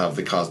embarrassed to have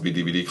the Cosby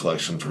DVD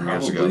collection from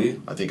years ago.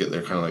 I think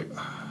they're kind of like...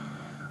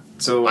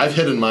 So I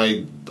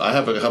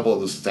have a couple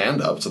of the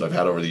stand-ups that I've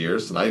had over the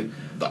years, and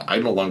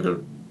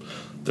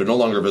they're no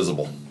longer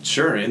visible.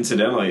 Sure.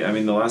 Incidentally, I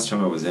mean, the last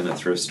time I was in a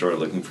thrift store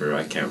looking for,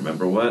 I can't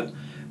remember what,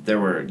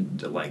 there were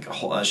like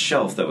a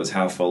shelf that was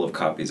half full of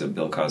copies of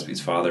Bill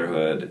Cosby's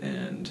Fatherhood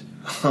and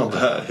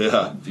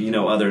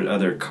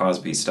other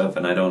Cosby stuff,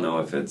 and I don't know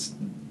if it's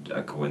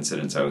a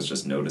coincidence. I was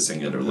just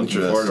noticing it or looking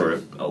for it, or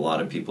if a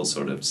lot of people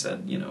sort of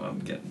said, I'm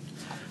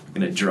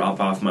going to drop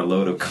off my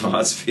load of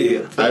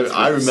Cosby.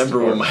 I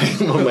remember when my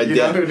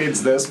dad... who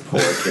needs this?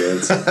 Poor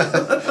kids.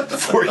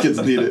 Poor kids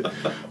need it.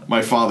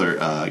 My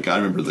father, I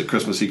remember the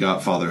Christmas he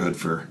got Fatherhood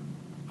for...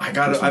 I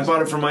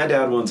bought it for my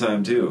dad one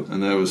time, too.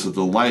 And that was a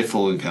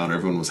delightful encounter.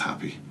 Everyone was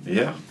happy.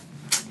 Yeah.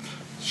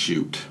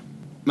 Shoot.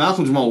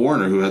 Malcolm Jamal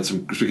Warner, who had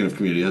some... Speaking of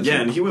community...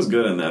 and he was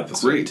good in the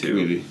episode, great too.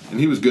 Community. And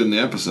he was good in the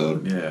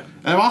episode. Yeah.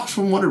 And I've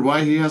often wondered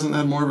why he hasn't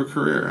had more of a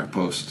career at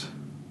Post.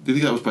 Do you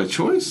think that was by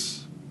choice?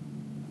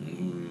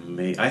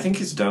 I think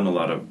he's done a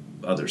lot of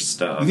other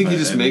stuff. You think he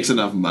just makes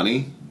enough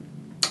money?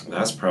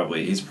 He's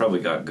probably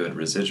got good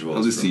residuals.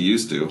 At least he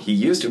used to. He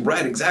used to,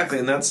 right? Exactly,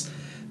 and that's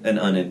an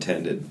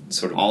unintended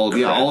sort of all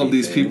of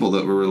these people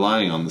that were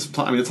relying on this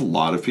plot. I mean, it's a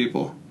lot of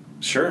people.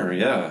 Sure,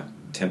 yeah.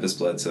 Tempest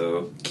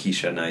Bledsoe,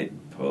 Keisha Knight.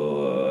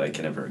 I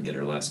can never get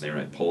her last name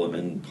right.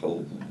 Pullman,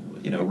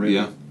 Ruby.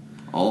 Yeah.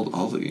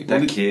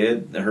 That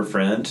kid, her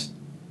friend,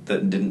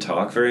 that didn't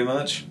talk very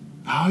much.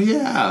 Oh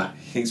yeah.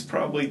 He's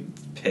probably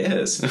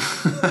pissed. He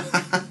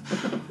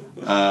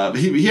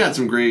had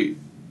some great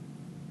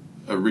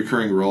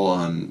recurring role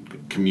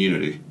on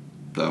Community,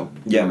 though.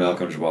 Yeah,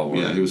 Malcolm Jamal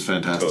Warner. Yeah, he was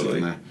fantastic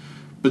in that.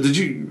 But did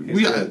you?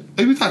 We talked,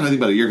 I think,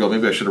 about a year ago.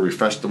 Maybe I should have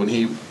refreshed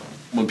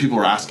when people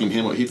were asking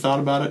him what he thought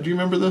about it. Do you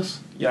remember this?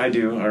 Yeah, I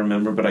do. I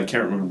remember, but I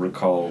can't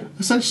recall.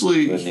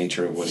 Essentially, the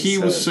nature of what he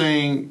said. Was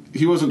saying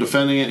he wasn't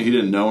defending it. He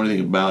didn't know anything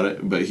about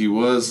it, but he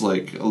was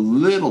like a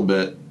little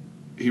bit.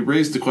 He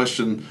raised the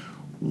question: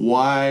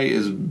 why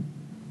is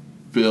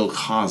Bill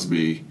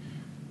Cosby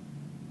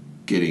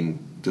getting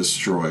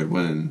destroyed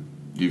when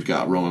you've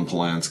got Roman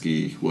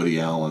Polanski, Woody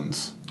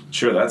Allen's?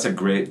 Sure, that's a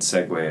great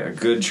segue, a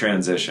good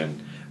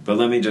transition. But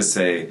let me just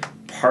say,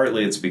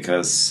 partly it's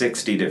because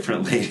 60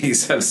 different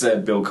ladies have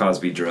said Bill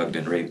Cosby drugged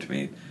and raped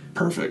me.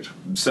 Perfect.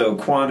 So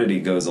quantity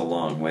goes a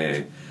long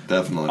way.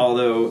 Definitely.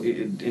 Although,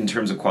 in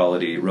terms of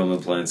quality, Roman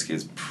Polanski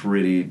is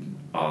pretty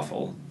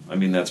awful. I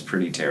mean, that's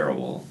pretty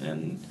terrible.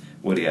 And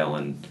Woody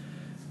Allen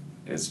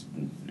is,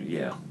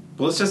 yeah.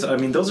 Well, it's just, I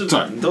mean, those are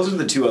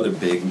the two other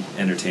big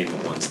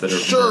entertainment ones that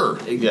are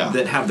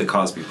that have the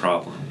Cosby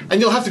Problem.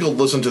 And you'll have to go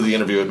listen to the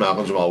interview with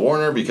Malcolm Jamal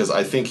Warner because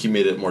I think he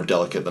made it more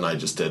delicate than I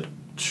just did.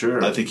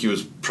 Sure. I think he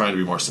was trying to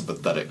be more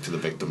sympathetic to the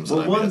victims.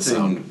 Well, one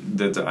thing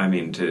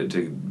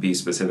to be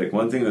specific,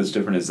 one thing that's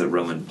different is that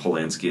Roman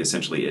Polanski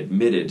essentially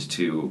admitted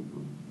to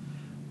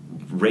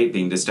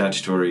raping, to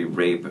statutory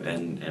rape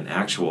and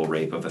actual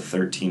rape of a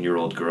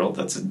 13-year-old girl.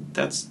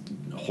 That's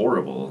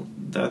horrible.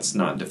 That's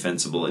not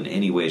defensible in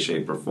any way,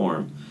 shape, or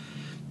form.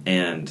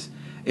 And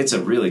it's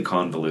a really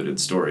convoluted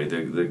story.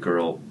 The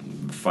girl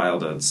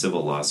filed a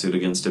civil lawsuit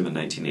against him in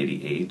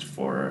 1988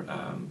 for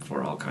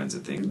all kinds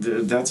of things.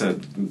 That's a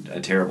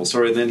terrible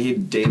story. Then he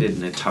dated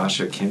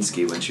Natasha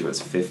Kinski when she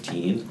was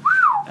 15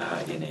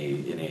 in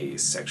a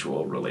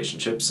sexual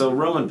relationship. So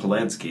Roman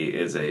Polanski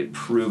is a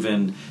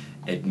proven,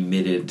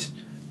 admitted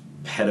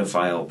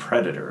pedophile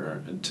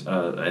predator,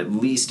 at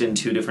least in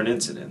 2 different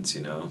incidents,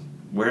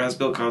 Whereas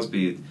Bill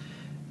Cosby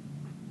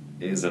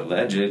is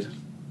alleged,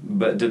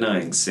 but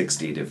denying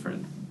 60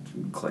 different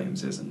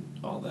claims isn't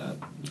all that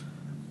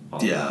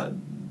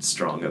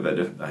strong of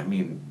it. I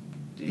mean,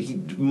 he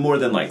more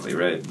than likely,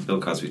 right? Bill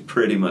Cosby's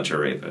pretty much a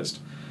rapist.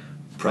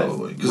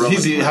 Probably.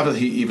 Because haven't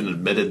he even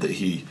admitted that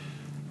he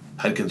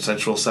had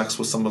consensual sex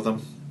with some of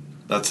them?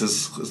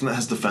 Isn't that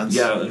his defense?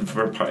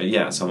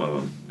 Yeah, some of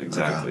them.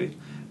 Exactly. Okay.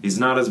 He's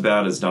not as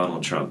bad as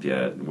Donald Trump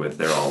yet with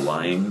 "they're all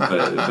lying,"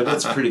 but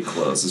it's pretty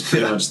close. It's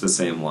pretty much the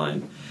same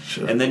line.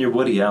 Sure. And then your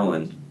Woody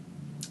Allen,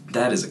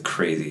 that is a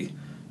crazy,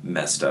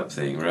 messed up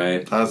thing,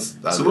 right?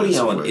 So Woody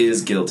Allen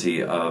is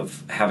guilty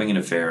of having an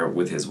affair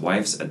with his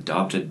wife's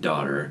adopted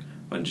daughter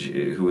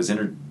who was in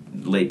her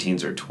late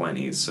teens or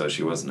 20s, so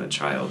she wasn't a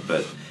child.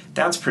 But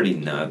that's pretty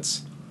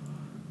nuts.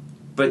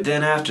 But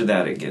then after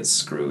that, it gets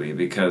screwy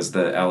because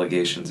the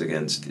allegations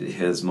against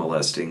his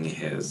molesting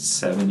his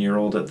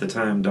 7-year-old at the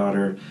time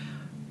daughter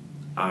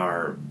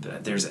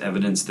there's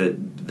evidence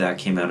that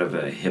came out of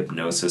a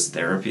hypnosis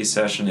therapy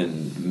session,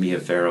 and Mia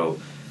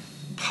Farrow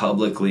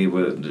publicly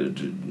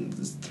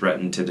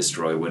threatened to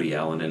destroy Woody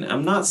Allen. And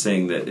I'm not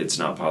saying that it's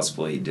not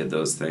possible he did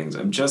those things.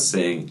 I'm just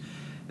saying,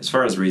 as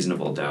far as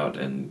reasonable doubt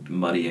and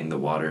muddying the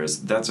waters,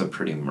 that's a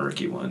pretty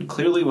murky one.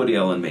 Clearly Woody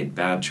Allen made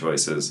bad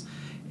choices,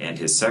 and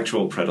his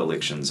sexual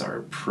predilections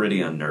are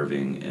pretty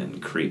unnerving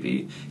and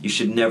creepy. You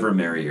should never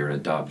marry your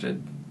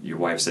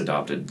wife's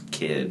adopted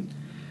kid.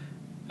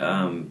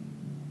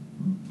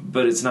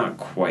 But it's not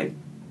quite...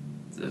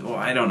 Well,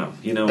 I don't know.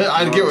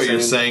 I get what you're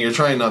saying. You're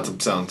trying not to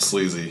sound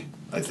sleazy,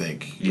 I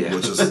think. Yeah.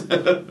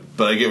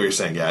 But I get what you're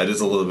saying. Yeah, it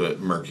is a little bit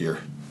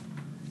murkier.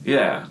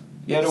 Yeah.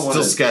 Yeah, I don't want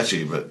Still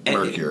sketchy, but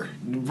murkier.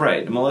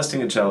 Right.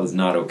 Molesting a child is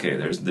not okay.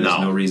 There's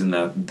no reason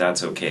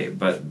that's okay.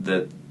 But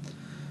that...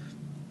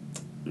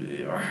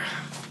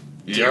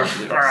 Yeah,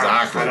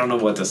 exactly. I don't know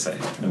what to say.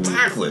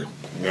 Exactly.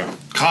 Yeah.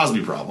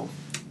 Cosby Problem.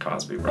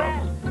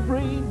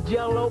 Free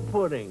Jell-O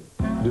pudding.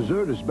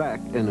 Dessert is back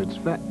and it's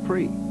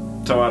fat-free.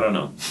 So I don't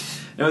know.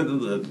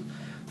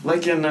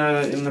 Like in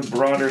the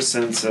broader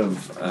sense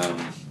of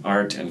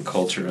art and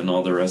culture and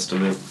all the rest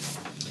of it,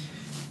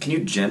 can you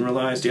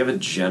generalize? Do you have a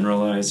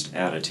generalized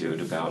attitude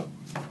about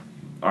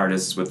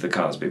artists with the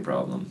Cosby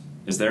Problem?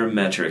 Is there a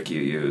metric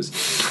you use?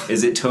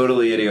 Is it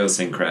totally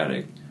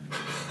idiosyncratic?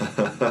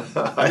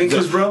 I mean,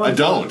 because I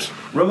don't.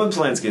 Roman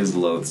Polanski is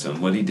loathsome.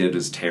 What he did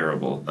was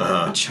terrible.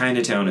 But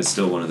Chinatown is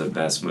still one of the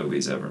best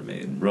movies ever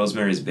made.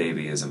 Rosemary's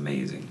Baby is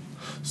amazing.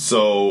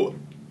 So,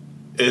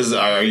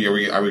 are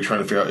we trying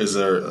to figure out, is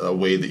there a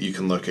way that you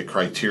can look at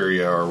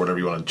criteria or whatever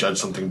you want to judge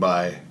something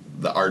by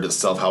the art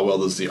itself? How well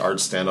does the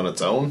art stand on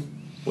its own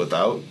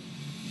without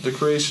the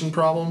creation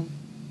problem?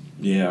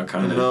 Yeah,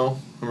 kind of. No?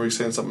 Or were you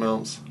saying something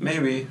else?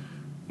 Maybe.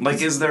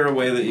 Like, is there a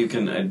way that you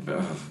can...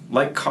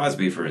 like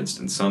Cosby, for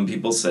instance. Some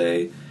people's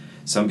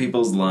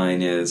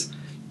line is,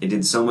 it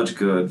did so much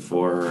good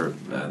for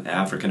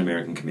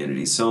African-American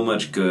community, so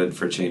much good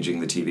for changing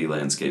the TV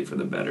landscape for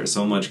the better,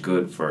 so much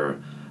good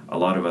for a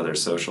lot of other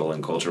social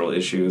and cultural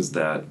issues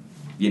that,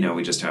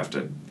 we just have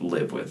to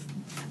live with.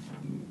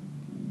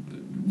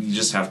 You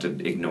just have to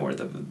ignore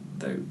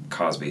the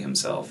Cosby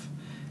himself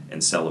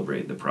and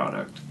celebrate the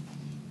product.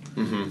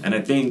 Mm-hmm. And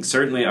I think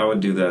certainly I would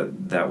do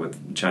that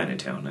with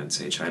Chinatown. I'd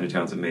say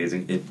Chinatown's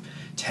amazing. It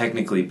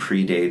technically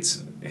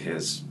predates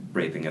his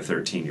raping a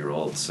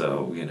 13-year-old,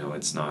 so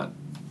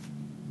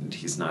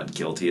he's not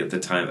guilty at the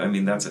time. I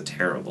mean, that's a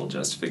terrible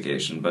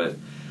justification, but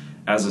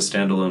as a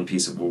standalone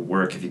piece of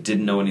work, if you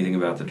didn't know anything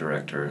about the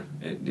director,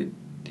 it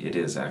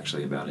is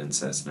actually about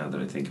incest now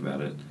that I think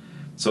about it.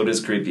 So it is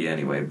creepy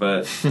anyway,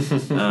 but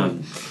but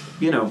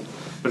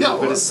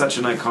it's such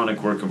an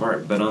iconic work of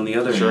art. But on the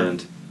other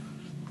hand,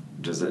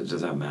 does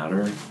that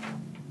matter?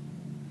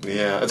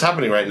 Yeah, it's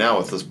happening right now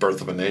with this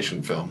Birth of a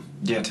Nation film.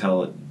 Yeah,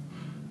 tell it.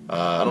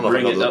 I don't know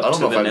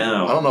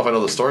if I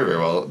know the story very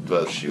well,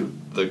 but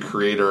the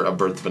creator of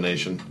Birth of a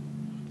Nation,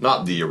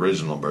 not the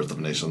original Birth of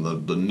a Nation,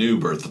 the new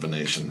Birth of a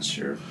Nation,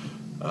 sure,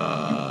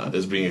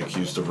 is being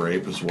accused of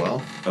rape as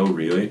well. Oh,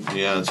 really?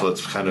 Yeah, and so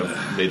it's kind of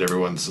made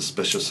everyone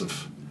suspicious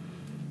of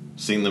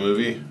seeing the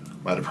movie.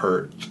 Might have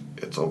hurt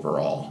its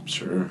overall,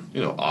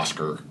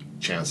 Oscar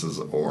chances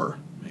or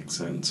makes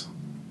sense.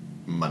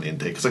 Money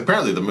intake, because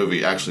apparently the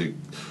movie actually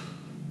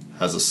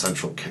has a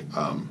central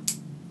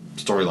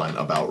storyline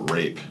about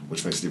rape,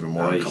 which makes it even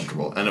more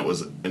uncomfortable. And it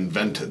was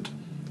invented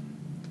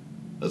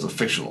as a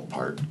fictional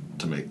part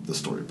to make the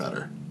story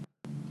better.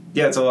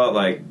 Yeah, it's a lot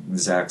like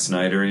Zack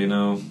Snyder,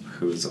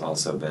 who's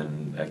also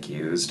been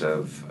accused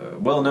of,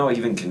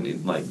 even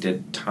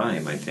did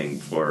time, I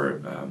think,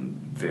 for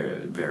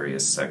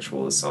various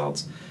sexual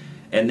assaults.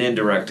 And then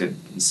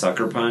directed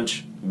Sucker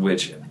Punch,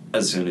 which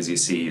as soon as you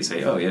see, you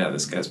say, oh yeah,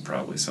 this guy's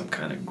probably some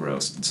kind of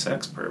gross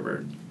sex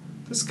pervert.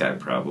 This guy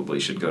probably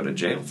should go to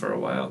jail for a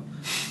while.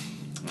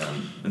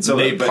 And so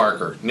Nate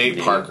Parker.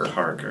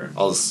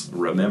 I'll just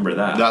remember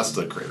that. That's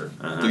the creator.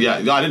 Yeah,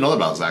 I didn't know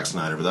about Zack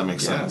Snyder, but that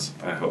makes sense.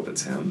 I hope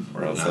it's him,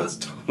 or else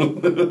that's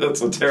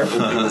a terrible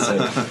thing to say.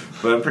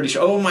 But I'm pretty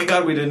sure. Oh my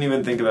God, we didn't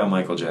even think about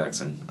Michael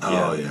Jackson.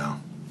 Oh yeah.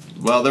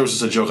 Well, there was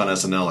just a joke on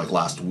SNL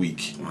last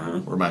week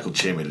where Michael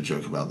Che made a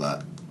joke about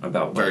that.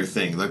 About very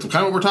thing, like kind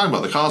of what we're talking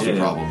about, the Cosby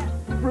Problem.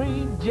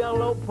 Free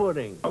Jello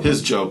pudding.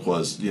 His joke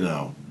was,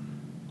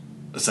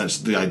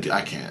 essentially the idea.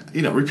 I can't.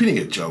 Repeating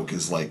a joke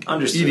is like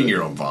eating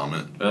your own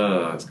vomit.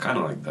 It's kind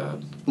of like that.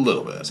 A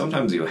little bit.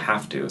 Sometimes you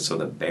have to, so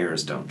the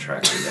bears don't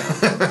track you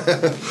down.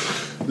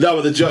 No,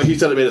 but the joke, he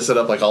said it made it set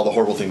up like all the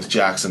horrible things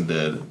Jackson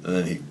did, and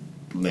then he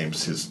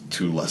names his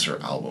 2 lesser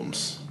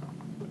albums.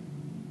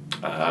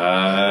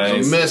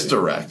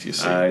 Misdirect, you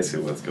see. I see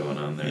what's going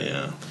on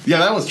there. Yeah,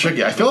 that was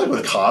tricky. I feel like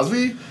with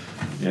Cosby,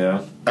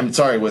 I'm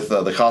sorry, with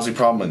the Cosby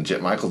Problem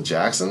and Michael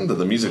Jackson, that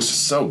the music's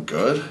just so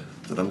good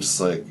that I'm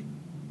just like,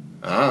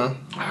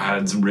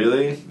 it's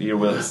really?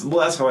 Well,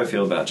 that's how I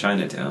feel about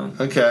Chinatown.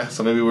 Okay,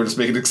 so maybe we're just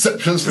making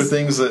exceptions for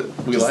things that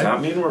we like. Does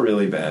that mean we're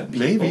really bad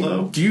people, maybe.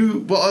 though?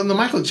 Well, and the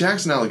Michael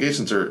Jackson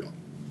allegations are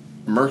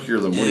murkier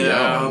than Woody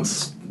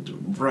Allen's.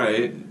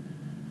 Right.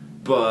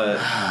 But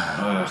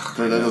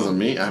that doesn't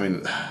mean. I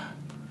mean,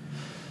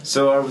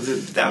 so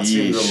that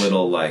seems a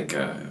little like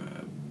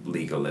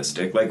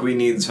legalistic. Like we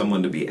need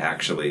someone to be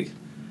actually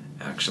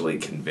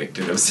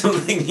convicted of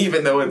something,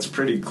 even though it's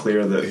pretty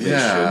clear that they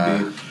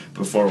should be,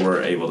 before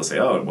we're able to say,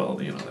 oh, well,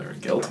 they're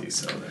guilty,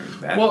 so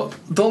they're bad. Well,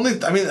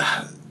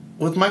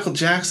 with Michael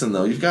Jackson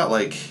though, you've got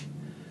like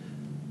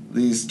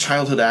these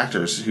childhood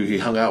actors who he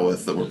hung out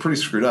with that were pretty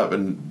screwed up,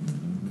 and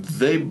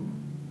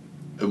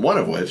one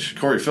of which,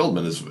 Corey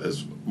Feldman,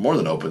 is more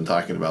than open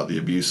talking about the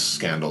abuse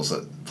scandals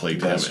that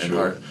plagued him in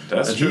art.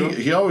 That's true.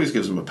 He always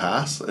gives him a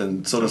pass,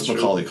 and so does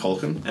Macaulay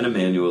Culkin. And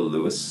Emmanuel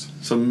Lewis.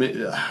 So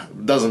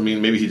doesn't mean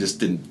maybe he just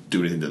didn't do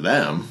anything to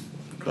them,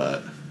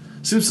 but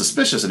it seems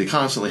suspicious that he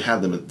constantly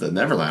had them at the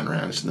Neverland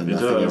Ranch and then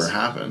nothing ever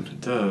happened.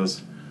 It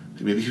does.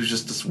 Maybe he was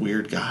just this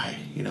weird guy,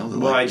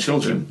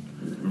 children.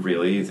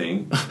 Really, you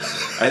think?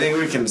 I think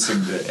we can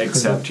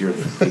accept your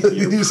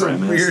He's premise.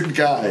 A weird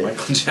guy.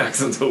 Michael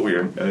Jackson's a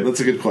weird guy. That's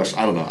a good question.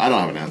 I don't know. I don't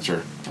have an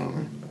answer. I don't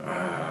know.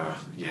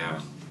 Yeah.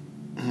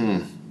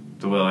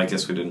 Well, I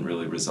guess we didn't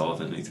really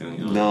resolve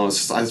anything. No,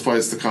 that's why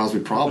it's the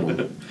Cosby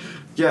Problem.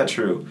 Yeah,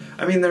 true.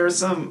 I mean, there are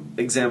some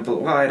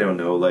example. Well, I don't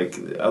know, like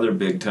other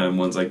big time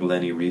ones, like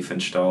Leni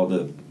Riefenstahl,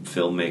 the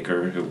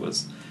filmmaker who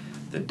was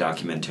the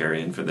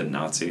documentarian for the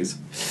Nazis,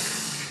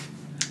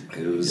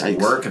 whose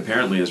work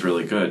apparently is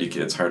really good.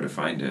 It's hard to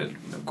find it,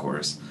 of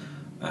course,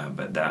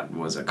 but that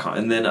was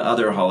and then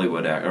other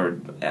Hollywood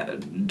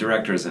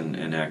directors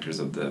and actors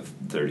of the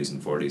 30s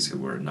and 40s who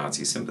were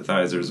Nazi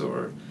sympathizers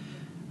or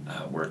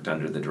worked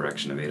under the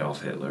direction of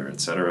Adolf Hitler,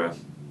 etc.,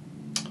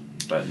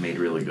 but made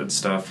really good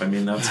stuff. I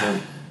mean,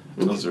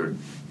 those are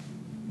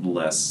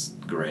less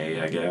gray,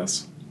 I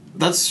guess.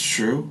 That's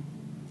true.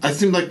 I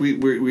think like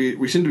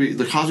we seem to be,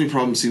 the Cosby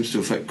Problem seems to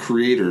affect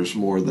creators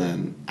more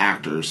than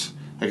actors.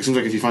 Like it seems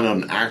like if you find out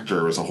an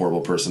actor is a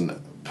horrible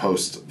person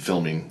post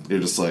filming, you're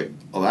just like,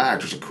 oh, that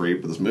actor's a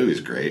creep, but this movie's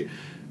great.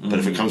 But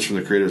if it comes from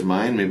the creator's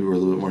mind, maybe we're a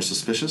little bit more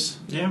suspicious.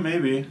 Yeah,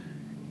 maybe.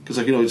 Because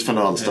we just found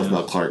out all the stuff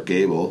about Clark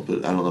Gable,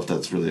 but I don't know if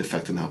that's really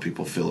affecting how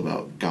people feel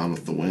about Gone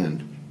with the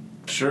Wind.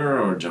 Sure,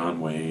 or John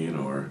Wayne,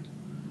 or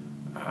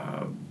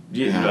a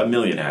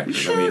million actors.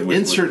 Sure. I mean,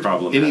 insert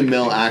any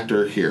male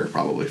actor here,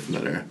 probably from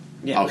that era.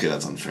 Yeah. Okay,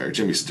 that's unfair.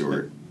 Jimmy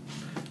Stewart.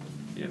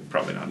 Yeah,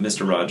 probably not.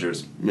 Mr.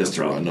 Rogers.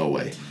 Mr. Rogers, no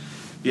way.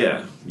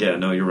 Yeah,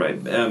 no, you're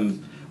right.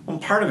 Well,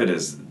 part of it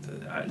is,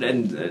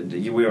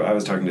 I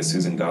was talking to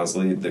Susan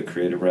Gosley, the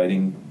creative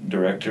writing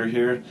director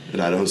here at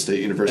Idaho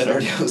State University. At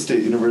Idaho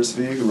State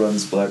University, who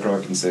runs Black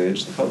Rock and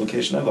Sage, the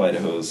publication of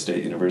Idaho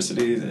State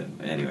University.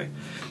 Anyway,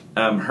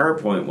 her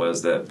point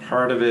was that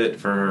part of it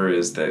for her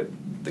is that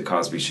the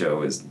Cosby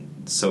Show is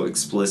so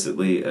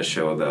explicitly a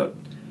show about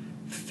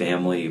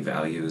family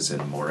values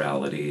and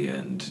morality,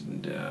 and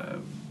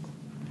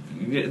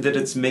that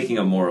it's making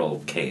a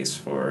moral case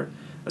for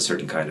a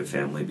certain kind of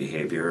family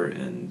behavior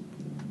and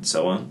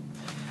so on.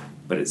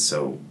 But it's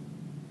so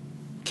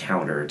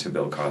counter to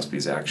Bill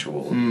Cosby's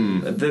actual...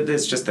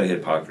 It's just the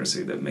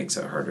hypocrisy that makes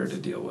it harder to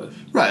deal with.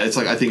 Right. It's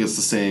like, I think it's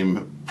the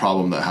same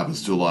problem that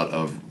happens to a lot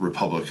of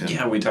Republican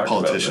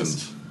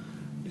politicians. About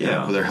this.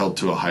 Yeah. Where they're held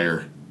to not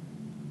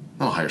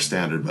a higher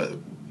standard, but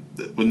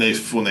when they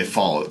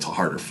fall, it's a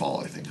harder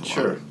fall, I think.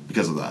 Sure.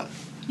 Because of that.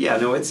 Yeah,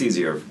 no, it's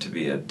easier to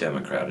be a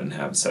Democrat and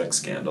have sex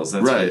scandals.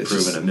 That's been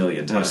proven a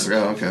million times.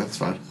 Oh, okay, that's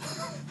fine.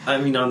 I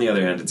mean, on the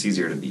other hand, it's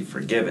easier to be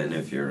forgiven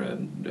if you're a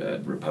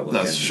Republican.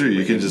 That's true.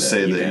 You can just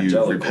say that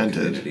you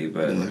repented.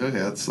 But you're like, okay,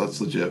 that's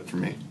legit for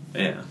me.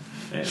 Yeah.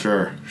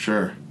 Sure.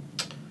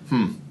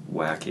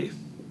 Wacky.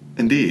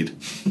 Indeed.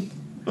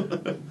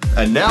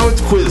 And now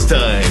it's quiz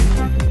time.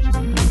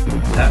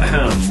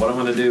 What I'm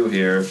going to do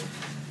here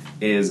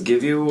is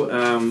give you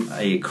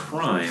a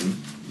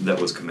crime that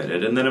was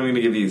committed, and then I'm going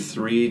to give you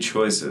 3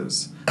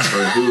 choices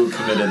for who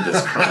committed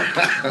this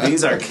crime.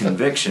 These are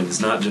convictions,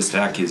 not just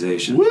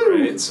accusations,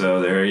 right? So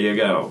there you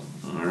go.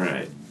 All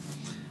right.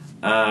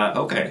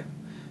 Okay.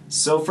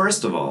 So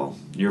first of all,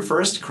 your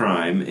first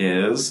crime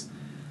is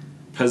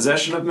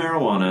possession of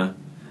marijuana,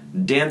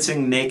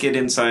 dancing naked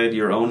inside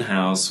your own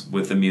house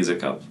with the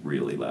music up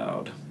really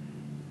loud.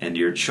 And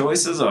your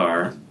choices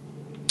are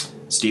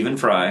Stephen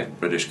Fry,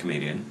 British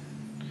comedian,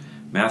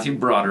 Matthew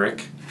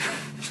Broderick,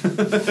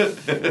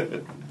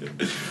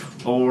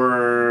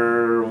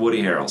 or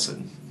Woody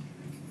Harrelson.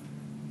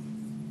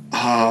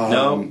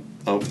 No.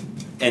 Oh.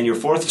 And your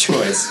fourth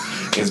choice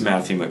is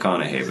Matthew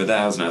McConaughey, but that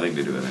has nothing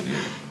to do with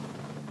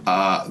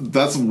anything.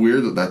 That's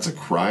weird that that's a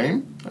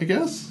crime, I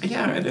guess?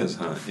 Yeah, it is,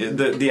 huh?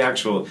 The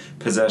actual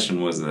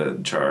possession was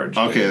the charge.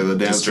 Okay, the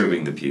dancing.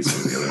 Disturbing the peace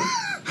was the other.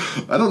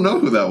 I don't know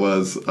who that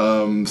was.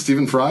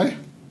 Stephen Fry?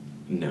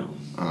 No.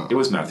 It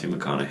was Matthew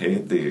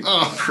McConaughey, the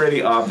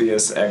pretty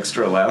obvious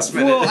extra last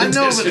minute. Well, I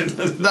know,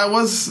 but that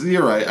was.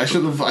 You're right. I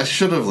should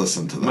have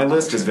listened to that. My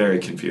list is very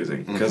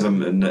confusing because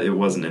it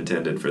wasn't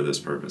intended for this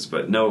purpose.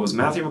 But no, it was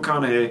Matthew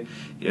McConaughey.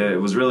 Yeah, it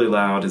was really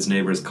loud. His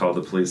neighbors called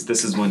the police.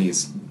 This is when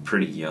he's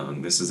pretty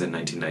young. This is in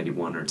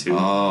 1991 or 2.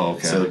 Oh,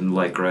 okay. So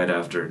like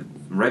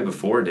right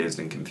before Dazed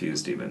and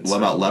Confused, even. What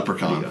about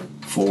Leprechaun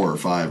 4 or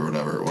 5 or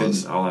whatever it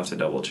was? I'll have to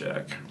double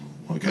check.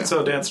 Okay. And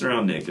so dancing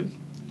around naked.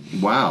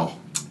 Wow.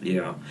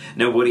 Yeah.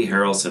 Now, Woody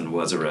Harrelson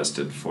was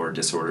arrested for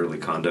disorderly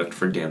conduct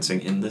for dancing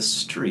in the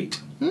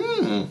street.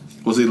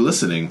 Was he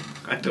listening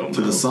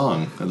to the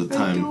song at the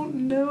time? I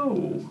don't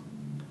know.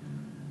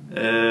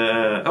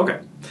 Okay.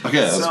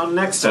 Okay. So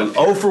next up.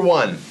 0 for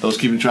 1. Those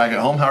keeping track at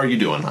home, how are you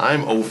doing?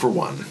 I'm 0 for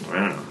 1.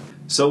 Wow.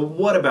 So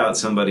what about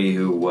somebody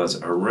who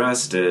was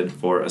arrested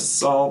for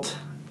assault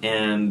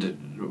and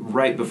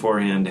right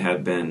beforehand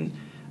had been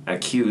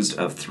accused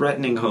of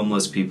threatening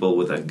homeless people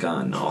with a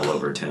gun all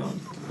over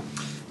town?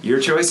 Your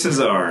choices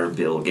are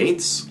Bill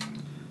Gates,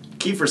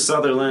 Kiefer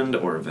Sutherland,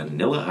 or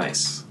Vanilla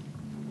Ice.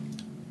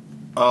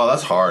 Oh,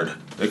 that's hard.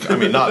 I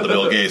mean, not the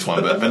Bill Gates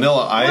one, but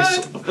Vanilla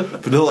Ice.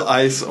 Vanilla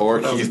Ice or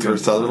Kiefer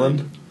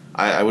Sutherland.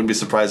 I wouldn't be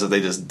surprised if they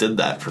just did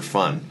that for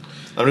fun.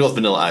 I'm going to go with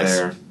Vanilla Ice.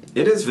 Fair.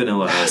 It is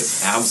Vanilla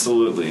Ice.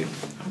 Absolutely.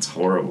 That's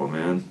horrible,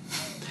 man.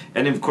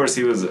 And of course,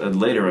 he was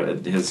later.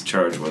 His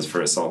charge was for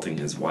assaulting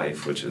his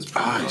wife, which is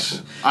pretty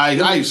awful.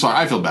 I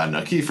feel bad now.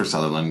 Kiefer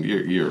Sutherland,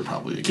 you're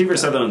probably Kiefer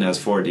Sutherland has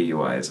 4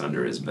 DUIs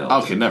under his belt.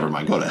 Okay, never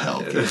mind. Go to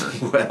hell,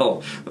 Kiefer.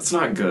 Well, that's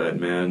not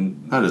good,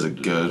 man. That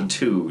isn't good.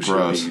 2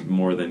 Gross. should be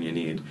more than you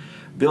need.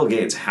 Bill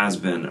Gates has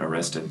been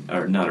arrested,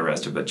 or not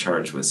arrested, but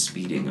charged with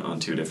speeding on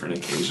 2 different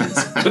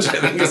occasions, which I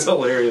think is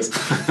hilarious.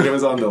 But it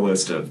was on the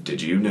list of,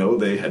 did you know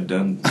they had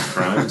done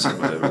crimes or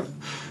whatever?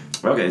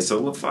 Okay,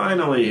 so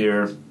finally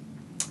here.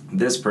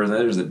 This person,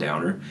 there's a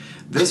downer.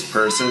 This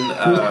person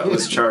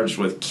was charged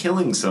with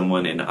killing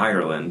someone in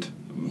Ireland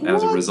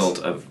as a result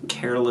of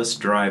careless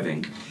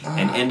driving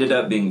and ended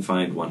up being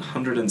fined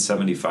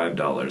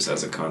 $175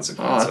 as a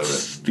consequence of it.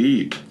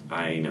 Steep.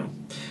 I know.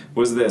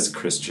 Was this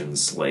Christian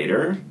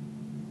Slater,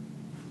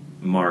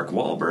 Mark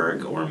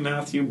Wahlberg, or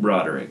Matthew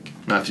Broderick?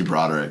 Matthew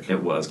Broderick.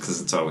 It was,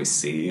 because it's always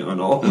C on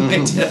all of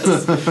my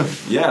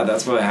tests. Yeah,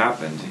 that's what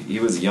happened. He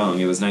was young.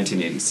 It was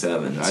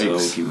 1987, Yikes.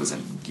 so he was a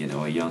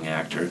young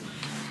actor.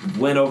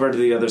 Went over to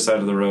the other side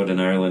of the road in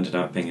Ireland,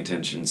 not paying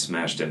attention,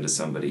 smashed into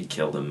somebody,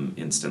 killed him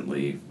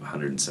instantly,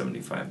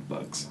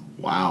 $175.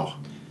 Wow.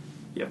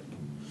 Yep.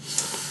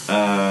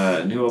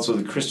 And who else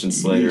was it? Christian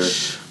Slater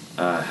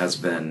has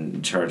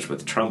been charged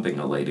with trumping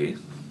a lady.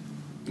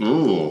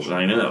 Ooh.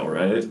 I know,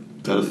 right?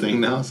 Is that a thing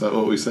now? Is that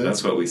what we say?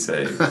 That's what we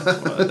say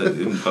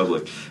in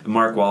public.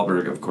 Mark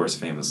Wahlberg, of course,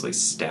 famously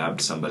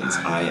stabbed somebody's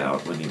eye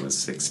out when he was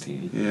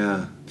 16.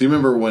 Yeah. Do you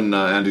remember when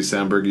Andy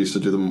Samberg used to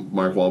do the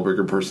Mark Wahlberg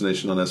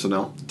impersonation on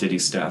SNL? Did he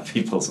stab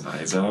people's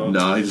eyes out?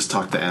 No, he just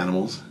talked to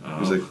animals. He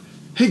was like,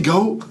 "Hey,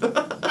 goat,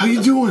 how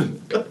you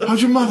doing?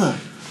 How's your mother?"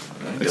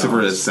 Except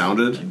for it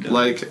sounded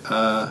like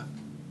Mark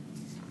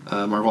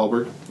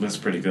Wahlberg. That's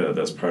pretty good.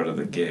 That's part of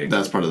the gig.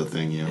 That's part of the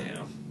thing, yeah. Yeah.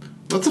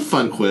 That's a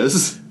fun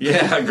quiz.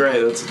 Yeah,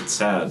 great. That's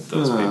sad,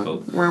 those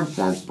people.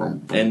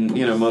 And,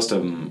 most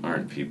of them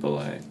aren't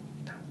people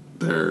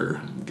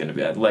They're going to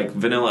be like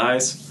Vanilla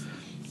Ice.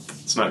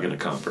 It's not going to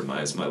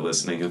compromise my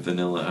listening of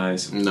Vanilla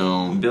Ice.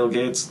 No. Bill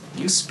Gates,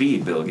 you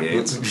speed, Bill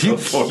Gates. You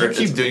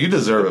keep doing. You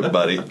deserve it,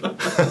 buddy.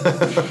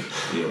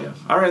 Yeah.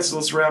 All right, so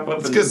let's wrap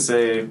up and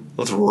say.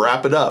 Let's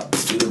wrap it up.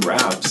 Let's do the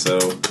wrap. So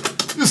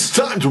it's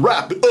time to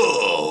wrap it.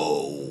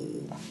 Oh.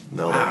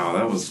 No. Wow,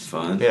 that was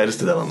fun. Yeah, I just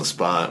did that on the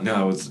spot.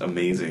 No, it was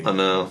amazing. I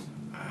know.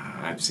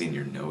 I've seen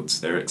your notes.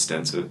 They're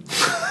extensive.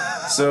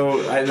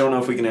 So, I don't know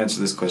if we can answer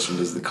this question.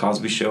 Does the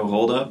Cosby Show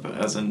hold up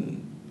as a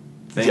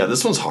thing? Yeah,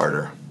 this one's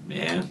harder.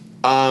 Yeah.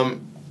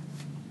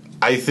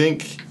 I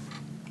think,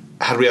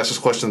 had we asked this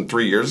question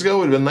 3 years ago,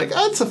 we'd have been like,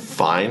 that's a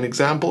fine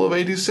example of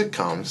 80s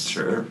sitcoms.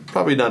 Sure.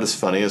 Probably not as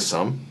funny as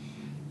some,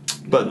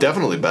 but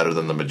definitely better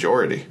than the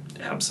majority.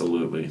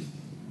 Absolutely.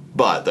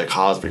 But the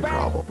Cosby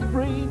Problem.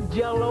 Free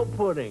Jell-O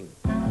pudding.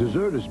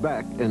 Dessert is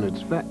back and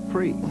it's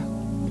fat-free.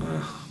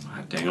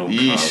 Dang old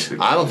Yeesh. Cosby.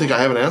 I don't think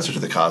I have an answer to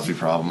the Cosby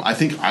Problem. I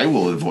think I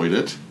will avoid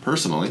it,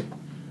 personally.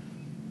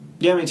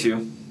 Yeah, me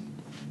too.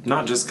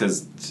 Not just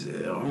because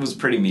it was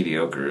pretty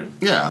mediocre.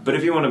 Yeah. But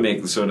if you want to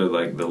make sort of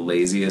like the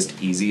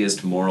laziest,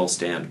 easiest moral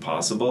stand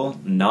possible,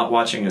 not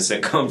watching a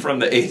sitcom from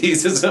the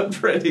 80s is a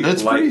pretty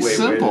It's lightweight pretty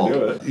simple. way to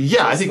do it.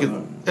 Yeah, I think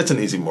it's an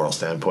easy moral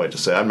standpoint to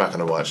say, I'm not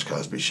going to watch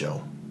Cosby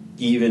Show.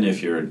 Even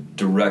if you're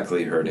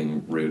directly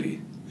hurting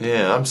Rudy.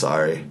 Yeah, I'm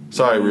sorry.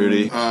 Sorry,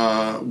 Rudy.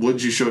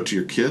 Would you show it to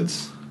your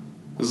kids?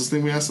 Is this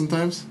thing we ask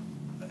sometimes?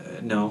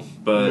 No,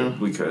 but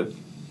we could.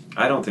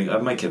 I don't think...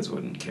 my kids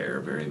wouldn't care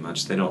very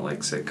much. They don't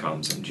like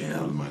sitcoms in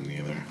general. Yeah, mine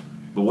neither.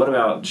 But what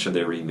about, should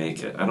they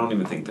remake it? I don't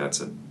even think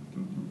that's a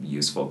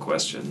useful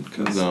question.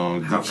 No,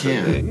 you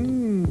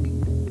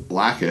can't.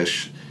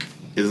 Blackish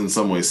is in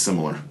some ways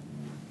similar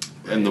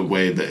in the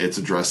way that it's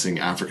addressing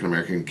African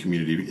American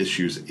community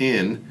issues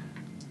in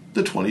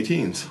the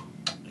 20-teens.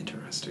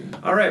 Interesting.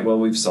 All right, well,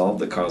 we've solved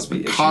the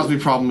Cosby issue. Cosby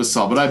Problem is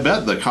solved, but I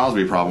bet the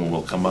Cosby Problem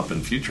will come up in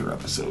future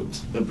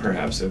episodes.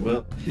 Perhaps it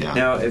will. Yeah.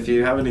 Now, if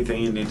you have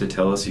anything you need to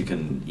tell us, you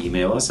can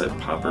email us at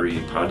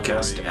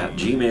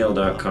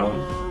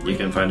popporripodcast@gmail.com. You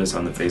can find us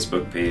on the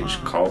Facebook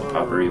page called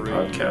Pop-pourri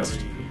Podcast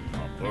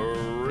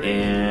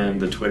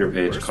and the Twitter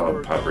page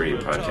called Pop-pourri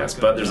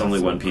Podcast. But there's only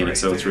one P in it,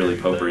 so it's really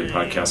Pop-pourri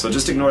Podcast. So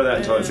just ignore that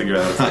until I figure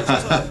out how to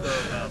fix it.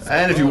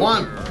 And if you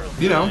want,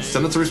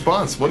 send us a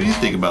response. What do you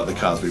think about the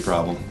Cosby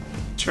Problem?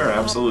 Sure,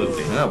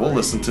 absolutely. Yeah, we'll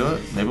listen to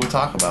it. Maybe we'll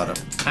talk about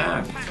it.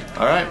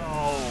 All right.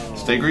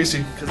 Stay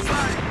greasy.